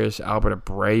JP Sears, Albert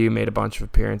Abreu made a bunch of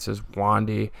appearances,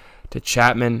 Wandy to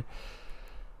Chapman.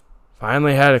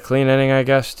 Finally had a clean inning, I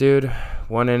guess, dude.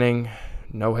 1 inning,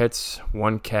 no hits,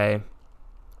 1 K.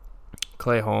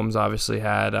 Clay Holmes obviously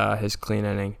had his clean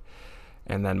inning,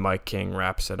 and then Mike King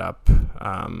wraps it up,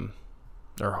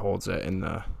 or holds it in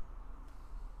the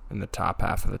top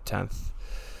half of the 10th.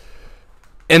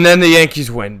 And then the Yankees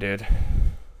win, dude.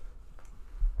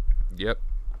 Yep.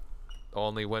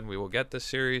 Only win we will get this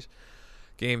series.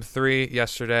 Game 3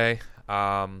 yesterday.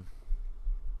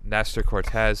 Nestor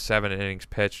Cortez, 7 innings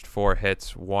pitched, 4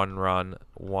 hits, 1 run,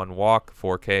 1 walk,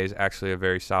 4 Ks. Actually a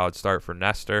very solid start for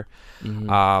Nestor.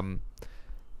 Mm-hmm.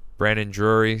 Brandon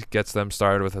Drury gets them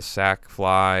started with a sac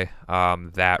fly.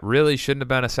 That really shouldn't have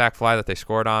been a sac fly that they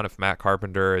scored on if Matt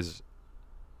Carpenter is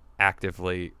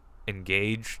actively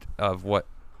engaged of what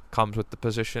comes with the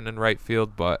position in right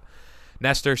field. But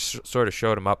Nestor sort of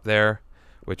showed him up there,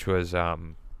 which was...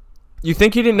 you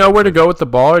think he didn't know where to go with the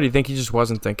ball, or do you think he just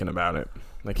wasn't thinking about it?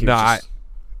 Like he was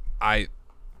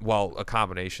well, a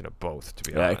combination of both, to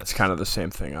be yeah, honest. it's kind of the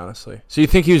same thing, honestly. So you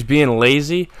think he was being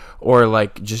lazy, or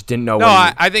like just didn't know? No,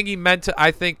 I think he meant to. I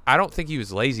don't think he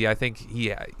was lazy. I think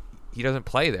he doesn't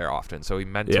play there often, so he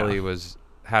mentally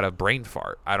had a brain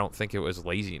fart. I don't think it was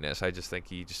laziness. I just think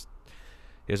he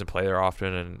doesn't play there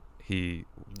often, and he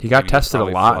got tested a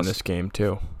lot in this game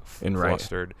too.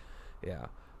 Flustered, yeah.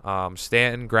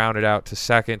 Stanton grounded out to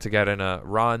second to get in a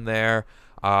run there.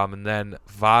 And then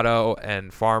Votto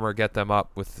and Farmer get them up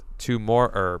with 3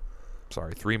 more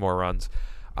runs.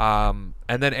 And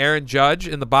then Aaron Judge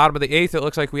in the bottom of the 8th, it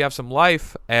looks like we have some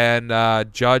life. And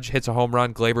Judge hits a home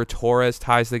run. Gleyber Torres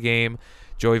ties the game.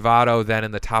 Joey Votto then in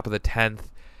the top of the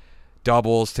 10th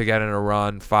doubles to get in a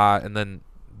run. And then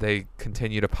they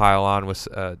continue to pile on with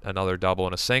another double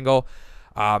and a single.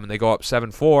 And they go up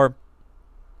 7-4.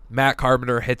 Matt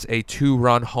Carpenter hits a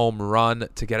 2-run home run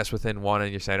to get us within 1,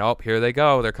 and you're saying, oh, here they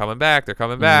go. They're coming back.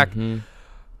 Mm-hmm.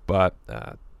 But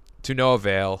to no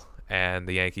avail, and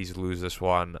the Yankees lose this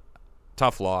one.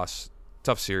 Tough loss.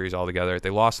 Tough series altogether. They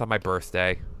lost on my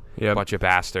birthday. Yep. Bunch of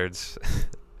bastards.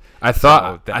 I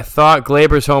thought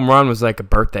Gleyber's home run was like a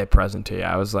birthday present to you.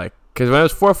 I was like, because when it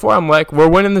was 4-4, I'm like, we're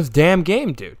winning this damn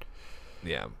game, dude.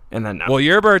 Yeah. And then well,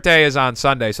 your birthday is on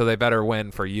Sunday, so they better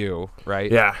win for you,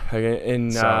 right? Yeah.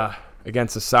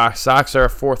 Against the Sox. Sox are a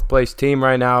 4th place team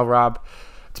right now, Rob.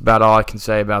 That's about all I can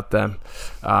say about them.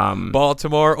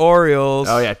 Baltimore Orioles.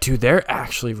 Oh yeah, dude, they're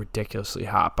actually ridiculously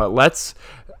hot. But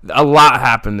a lot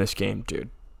happened this game, dude.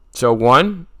 So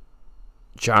 1,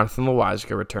 Jonathan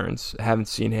Loáisiga returns. I haven't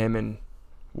seen him in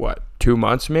 2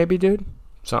 months, maybe, dude,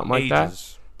 something like that.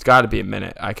 It's got to be a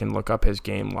minute. I can look up his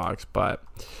game logs, but.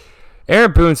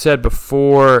 Aaron Boone said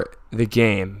before the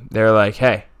game, they're like,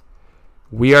 hey,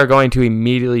 we are going to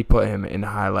immediately put him in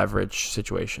high leverage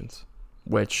situations,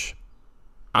 which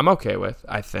I'm okay with,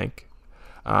 I think.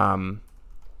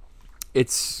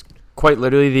 It's quite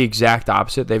literally the exact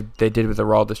opposite they did with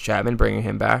Aroldis Chapman, bringing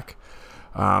him back.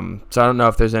 So I don't know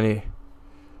if there's any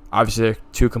 – obviously, they're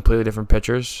 2 completely different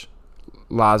pitchers.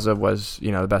 Laza was,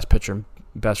 the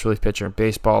best relief pitcher in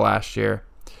baseball last year.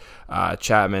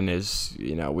 Chapman is,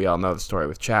 we all know the story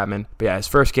with Chapman. But yeah, his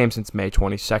first game since May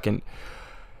 22nd.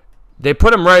 They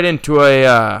put him right into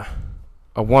a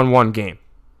 1-1 game.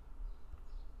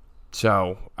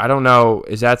 So I don't know.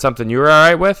 Is that something you were all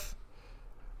right with?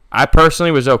 I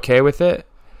personally was okay with it.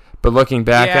 But looking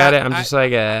back at it, I'm just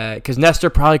like, because Nestor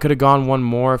probably could have gone one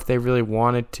more if they really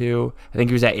wanted to. I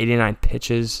think he was at 89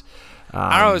 pitches.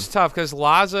 I don't know. It's tough because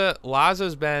Laza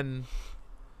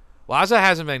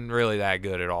hasn't been really that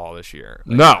good at all this year.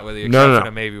 Like, with the exception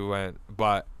of maybe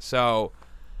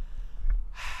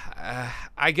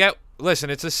I get.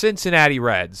 Listen, it's the Cincinnati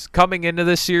Reds. Coming into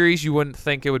this series, you wouldn't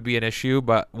think it would be an issue,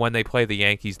 but when they play the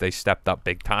Yankees, they stepped up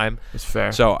big time. It's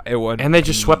fair. So it wouldn't. And they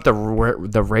just swept the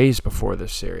Rays before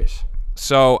this series.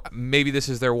 So maybe this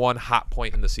is their one hot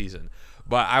point in the season.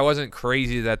 But I wasn't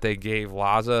crazy that they gave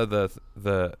Laza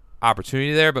the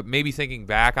opportunity there. But maybe thinking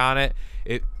back on it,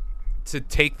 to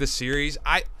take the series,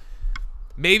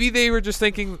 maybe they were just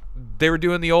thinking they were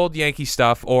doing the old Yankee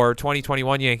stuff or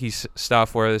 2021 Yankees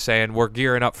stuff where they're saying we're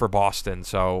gearing up for Boston,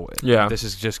 so this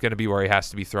is just going to be where he has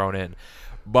to be thrown in.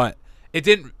 But it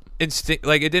didn't it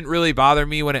didn't really bother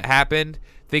me when it happened.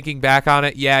 Thinking back on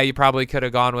it, you probably could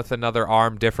have gone with another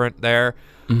arm different there.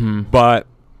 Mm-hmm. But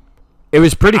it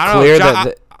was pretty clear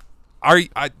that I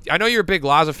know you're a big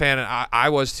Laza fan, and I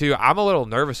was too. I'm a little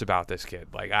nervous about this kid.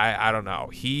 Like I don't know.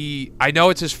 I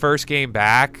know it's his first game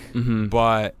back,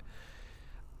 but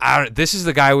this is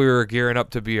the guy we were gearing up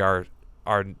to be our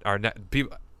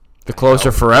the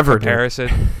closer forever.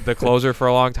 Comparison, the closer for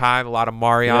a long time. A lot of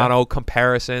Mariano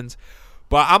comparisons,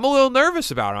 but I'm a little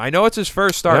nervous about him. I know it's his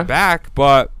first start back,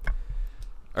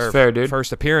 fair, dude.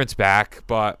 First appearance back,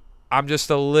 but I'm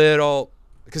just a little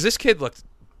because this kid looked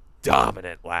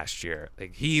dominant last year.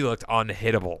 Like he looked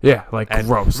unhittable. Yeah,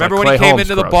 gross. Remember when he came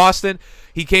into the Boston?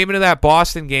 He came into that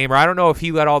Boston game, or I don't know if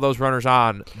he let all those runners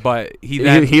on, but he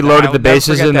loaded the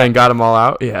bases and then got them all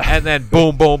out. Yeah, and then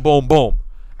boom, boom, boom, boom.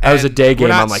 That was a day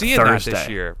game on Thursday that this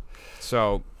year.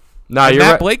 So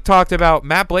Matt Blake talked about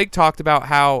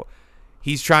how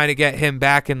he's trying to get him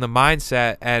back in the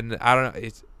mindset, and I don't know.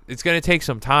 It's going to take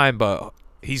some time, but.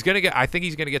 I think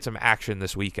he's gonna get some action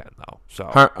this weekend though. So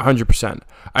 100%.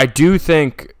 I do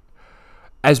think,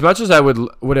 as much as I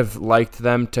would have liked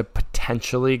them to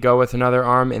potentially go with another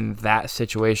arm in that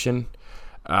situation,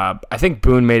 I think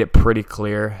Boone made it pretty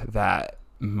clear that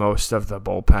most of the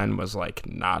bullpen was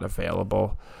not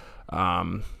available.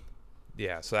 So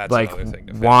that's another thing.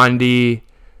 Wandy,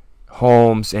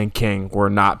 Holmes, and King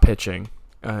were not pitching.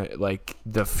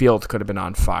 The field could have been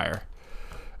on fire.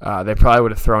 They probably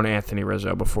would have thrown Anthony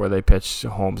Rizzo before they pitched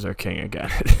Holmes or King again,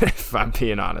 if I'm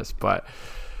being honest. But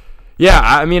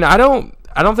I mean, I don't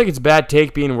think it's a bad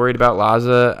take being worried about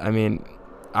Laza. I mean,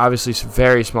 obviously it's a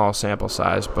very small sample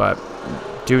size, but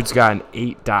dude's got an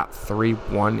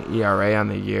 8.31 ERA on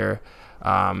the year.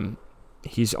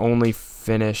 He's only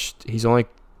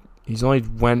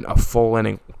went a full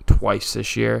inning twice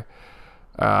this year.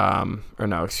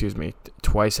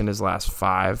 Twice in his last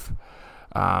 5.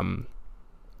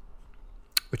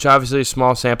 Which obviously is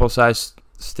small sample size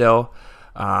still.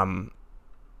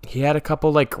 He had a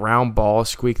couple ground balls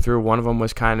squeak through. One of them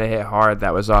was kind of hit hard.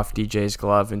 That was off DJ's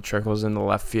glove and trickles in the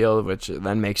left field, which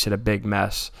then makes it a big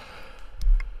mess.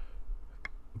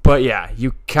 But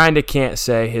you kind of can't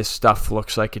say his stuff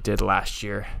looks like it did last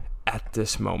year at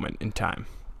this moment in time.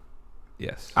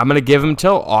 Yes. I'm going to give him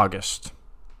till August.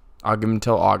 I'll give him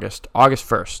till August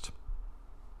 1st.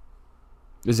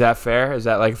 Is that fair? Is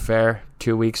that fair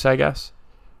 2 weeks, I guess?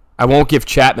 I won't give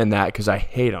Chapman that because I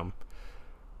hate him,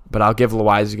 but I'll give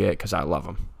Loaisiga it because I love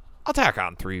him. I'll tack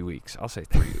on 3 weeks. I'll say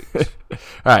 3 weeks. All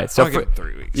right, so I'll give him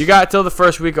 3 weeks. You got till the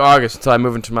first week of August until I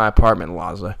move into my apartment in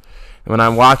Laza. And when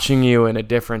I'm watching you in a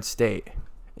different state,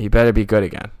 you better be good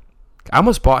again. I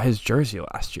almost bought his jersey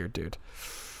last year, dude.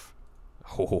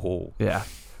 Oh. Yeah.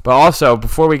 But also,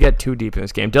 before we get too deep in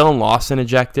this game, Dylan Lawson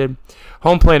ejected.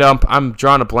 Home plate ump. I'm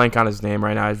drawing a blank on his name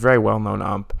right now. He's a very well-known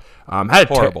ump.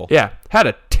 Horrible. Had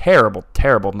a terrible,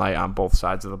 terrible night on both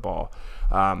sides of the ball.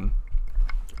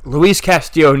 Luis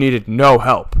Castillo needed no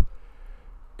help,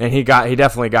 and he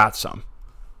definitely got some.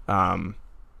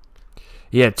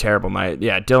 He had a terrible night.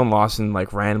 Yeah, Dylan Lawson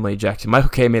randomly ejected. Michael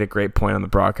Kay made a great point on the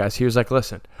broadcast. He was like,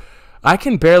 "Listen, I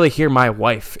can barely hear my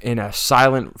wife in a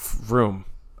silent room,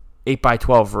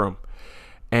 8x12 room,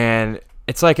 and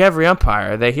it's like every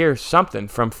umpire, they hear something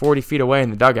from 40 feet away in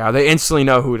the dugout. They instantly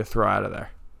know who to throw out of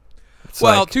there."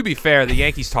 To be fair, the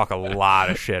Yankees talk a lot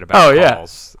of shit about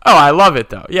calls. Oh, I love it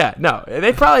though. Yeah, no,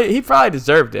 he probably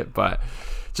deserved it, but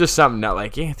just something that you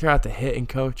can't throw out the hitting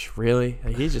coach. Really,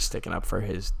 he's just sticking up for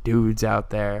his dudes out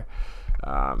there.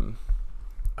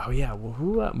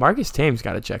 Marcus Thames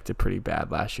got ejected pretty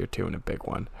bad last year too in a big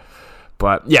one.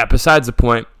 But besides the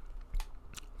point.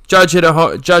 Judge hit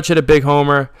a big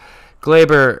homer.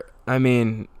 Glaber, I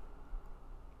mean,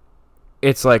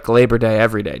 it's like Labor Day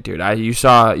every day, dude. You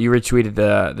retweeted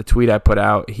the tweet I put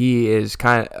out. He is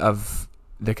kind of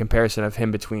the comparison of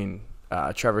him between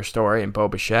Trevor Story and Bo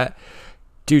Bichette.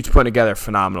 Dude's putting together a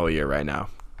phenomenal year right now.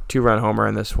 2-run homer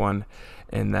in this one,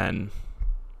 and then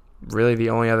really the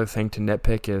only other thing to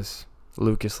nitpick is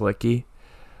Lucas Licky.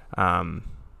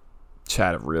 Just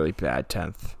had a really bad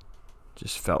 10th.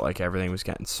 Just felt like everything was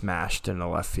getting smashed in the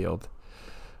left field.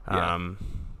 3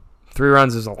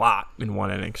 runs is a lot in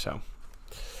 1 inning, so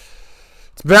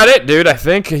that's about it, dude. I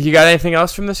think. You got anything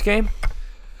else from this game?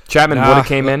 Chapman would have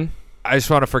came in. I just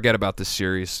want to forget about this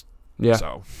series. Yeah.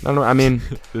 So I mean,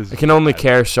 I can only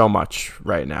care so much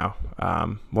right now.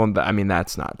 Well, I mean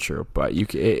that's not true, but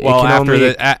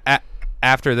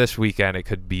after this weekend, it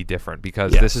could be different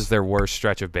because Yes. this is their worst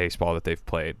stretch of baseball that they've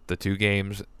played. The 2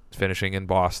 games finishing in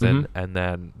Boston, and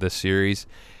then the series,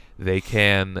 they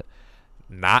can.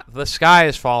 Not the sky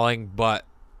is falling, but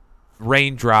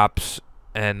raindrops,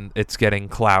 and it's getting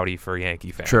cloudy for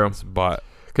Yankee fans. True. But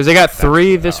because they got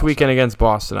 3 this weekend against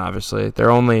Boston. Obviously,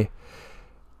 they're only.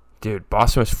 Dude,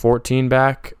 Boston was 14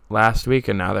 back last week,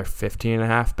 and now they're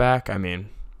 15.5 back. I mean,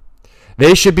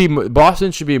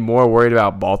 Boston should be more worried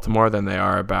about Baltimore than they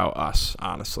are about us,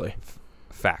 honestly.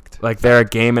 Fact. Like, they're a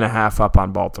game and a half up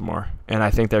on Baltimore, and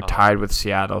I think they're tied with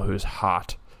Seattle, who's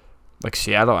hot. Like,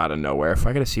 Seattle out of nowhere. If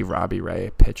I get to see Robbie Ray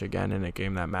pitch again in a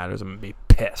game that matters, I'm going to be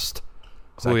pissed.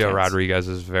 Julio Rodriguez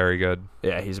is very good.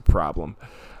 Yeah, he's a problem.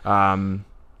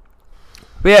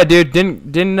 But yeah, dude,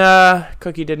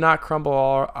 Cookie did not crumble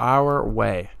our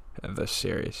way in this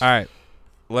series. All right.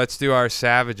 Let's do our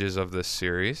savages of this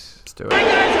series. Let's do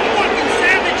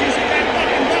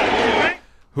it.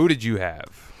 Who did you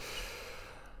have?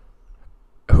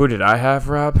 Who did I have,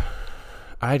 Rob?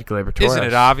 I had Gleyber Torres. Isn't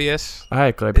it obvious? I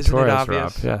had Gleyber Torres,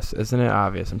 obvious? Rob. Yes, isn't it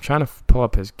obvious? I'm trying to pull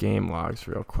up his game logs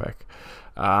real quick.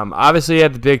 Obviously, he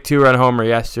had the big 2-run homer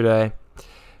yesterday.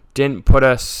 Didn't put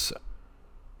us...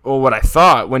 Well, what I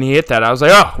thought when he hit that, I was like,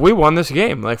 oh, we won this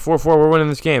game. Like, 4-4, we're winning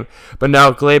this game. But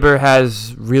no, Gleyber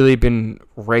has really been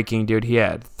raking, dude. He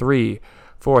had 3,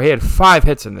 4. He had 5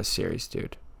 hits in this series,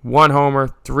 dude. 1 homer,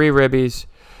 3 ribbies.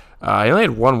 He only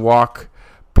had 1 walk.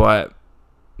 But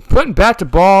putting bat to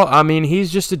ball, I mean,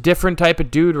 he's just a different type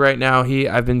of dude right now.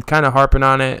 I've been kind of harping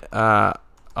on it a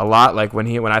lot. Like,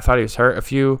 when I thought he was hurt a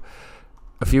few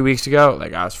weeks ago,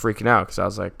 like, I was freaking out because I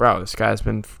was like, bro, this guy's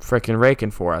been freaking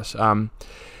raking for us.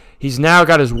 He's now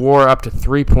got his WAR up to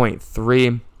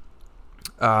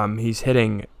 3.3. He's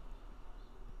hitting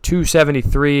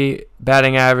 273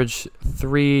 batting average,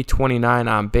 329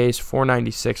 on base,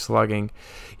 496 slugging.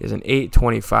 He has an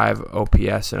 825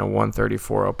 OPS and a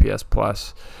 134 OPS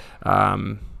plus.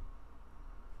 Got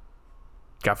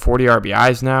 40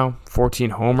 RBIs now, 14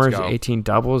 homers, 18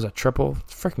 doubles, a triple.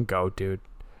 Let's freaking go, dude.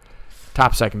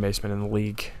 Top second baseman in the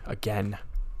league again.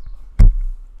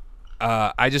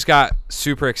 I just got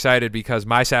super excited because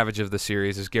my savage of the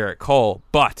series is Garrett Cole,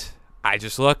 but I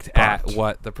just looked at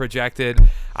what the projected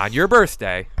on your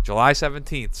birthday, July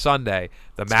 17th, Sunday,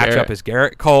 the matchup is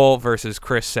Garrett Cole versus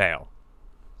Chris Sale.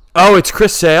 Oh, it's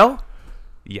Chris Sale?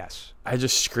 Yes. I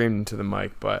just screamed into the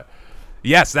mic, but...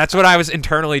 Yes, that's what I was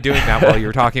internally doing that while you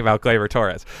were talking about Gleyber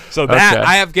Torres. So that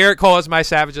I have Garrett Cole as my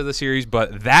savage of the series,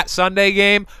 but that Sunday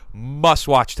game,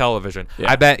 must-watch television.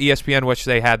 Yeah. I bet ESPN wish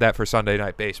they had that for Sunday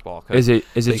Night Baseball. Is it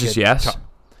just yes?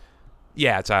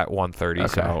 Yeah, it's at 1:30. Okay.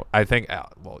 So I think,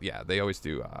 they always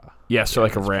do. So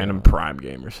like a random prime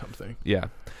game or something. Yeah.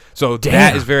 So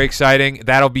that is very exciting.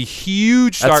 That'll be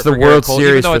huge start for Garrett Cole, World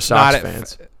Series for Sox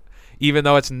fans. Even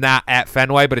though it's not at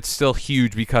Fenway, but it's still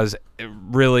huge because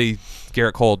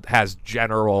Garrett Cole has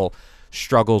general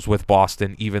struggles with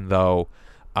Boston, even though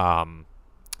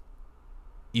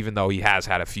he has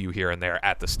had a few here and there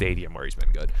at the stadium where he's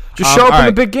been good. Just show up in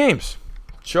the big games.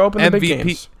 Show up in the big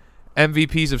games.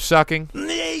 MVPs of sucking.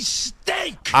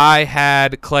 I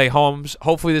had Clay Holmes.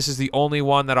 Hopefully this is the only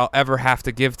one that I'll ever have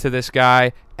to give to this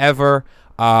guy, ever.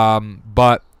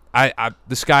 But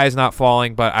the sky is not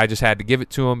falling, but I just had to give it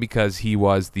to him because he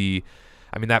was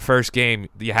that first game,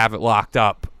 you have it locked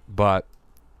up, but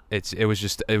it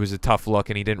was a tough look,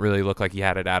 and he didn't really look like he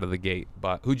had it out of the gate.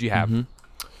 But who'd you have?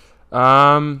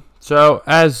 Mm-hmm. So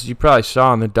as you probably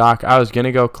saw in the doc, I was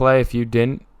gonna go Clay if you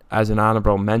didn't, as an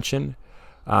honorable mention.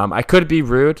 I could be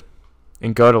rude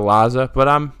and go to Laza, but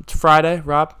it's Friday,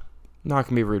 Rob. I'm not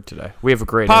gonna be rude today. We have a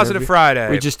great Positive interview. Friday.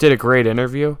 We just did a great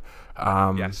interview.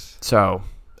 Yes. So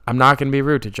I'm not gonna be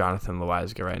rude to Jonathan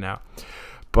Loaisiga right now,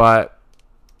 but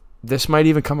this might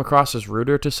even come across as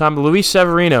ruder to some. Luis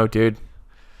Severino, dude.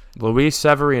 Luis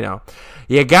Severino.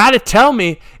 You got to tell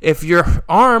me if your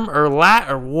arm or lat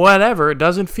or whatever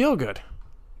doesn't feel good.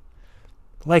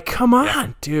 Like, come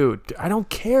on, dude. I don't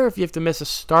care if you have to miss a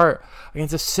start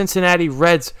against the Cincinnati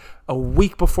Reds a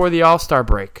week before the All-Star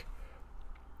break.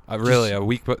 Really, a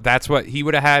week. But that's what he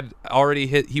would have had already.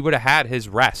 He would have had his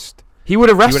rest. He would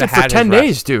have rested for 10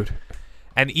 days, dude.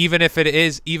 And even if he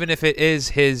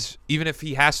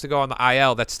has to go on the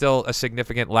IL, that's still a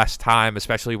significant less time,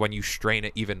 especially when you strain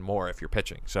it even more if you're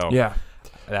pitching. So yeah,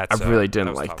 that's I really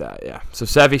didn't like that. Yeah. So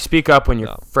Sevy, speak up when you're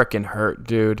freaking hurt,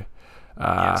 dude.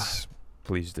 Yes,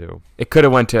 please do. It could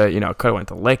have went to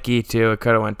Licky too. It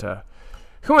could have went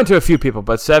to a few people,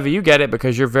 but Sevy, you get it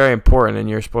because you're very important and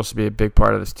you're supposed to be a big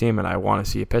part of this team, and I want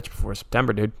to see you pitch before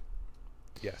September, dude.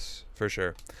 Yes, for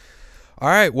sure. All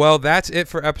right, well, that's it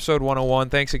for episode 101.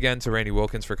 Thanks again to Randy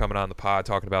Wilkins for coming on the pod,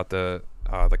 talking about the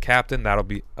captain. That'll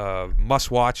be a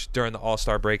must-watch during the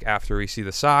All-Star break after we see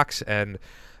the Sox. And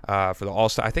for the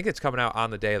All-Star, I think it's coming out on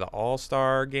the day of the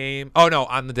All-Star game. Oh, no,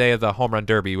 on the day of the Home Run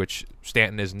Derby, which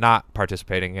Stanton is not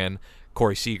participating in.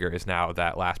 Corey Seager is now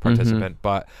that last participant.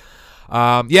 But,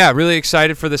 really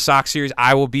excited for the Sox series.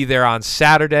 I will be there on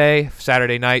Saturday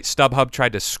night. StubHub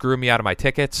tried to screw me out of my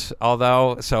tickets,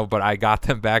 but I got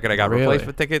them back and I got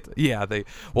replacement tickets. Yeah,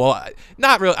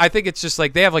 not really. I think it's just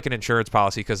like they have like an insurance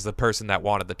policy because the person that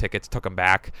wanted the tickets took them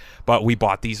back. But we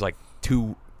bought these like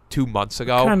two months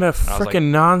ago. What kind of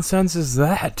freaking nonsense is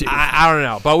that, dude? I don't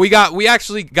know, but we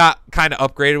actually got kind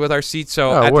of upgraded with our seats,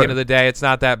 so at the end of the day, it's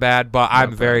not that bad. But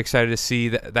I'm very excited to see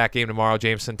that game tomorrow.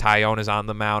 Jameson Taillon is on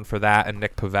the mound for that, and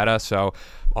Nick Pivetta. So,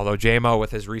 although JMO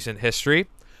with his recent history,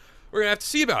 we're gonna have to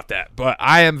see about that. But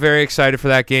I am very excited for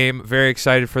that game. Very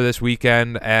excited for this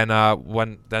weekend, and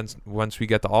once we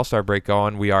get the All-Star break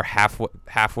going, we are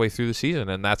halfway through the season,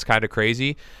 and that's kind of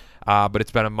crazy. But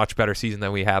it's been a much better season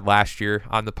than we had last year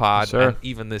on the pod and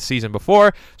even the season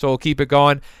before. So we'll keep it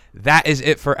going. That is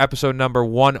it for episode number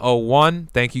 101.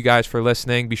 Thank you guys for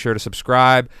listening. Be sure to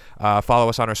subscribe. Follow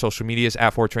us on our social medias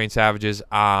at 4TrainSavages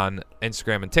on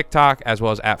Instagram and TikTok, as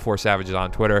well as at 4Savages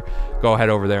on Twitter. Go ahead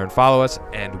over there and follow us,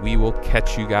 and we will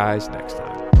catch you guys next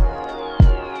time.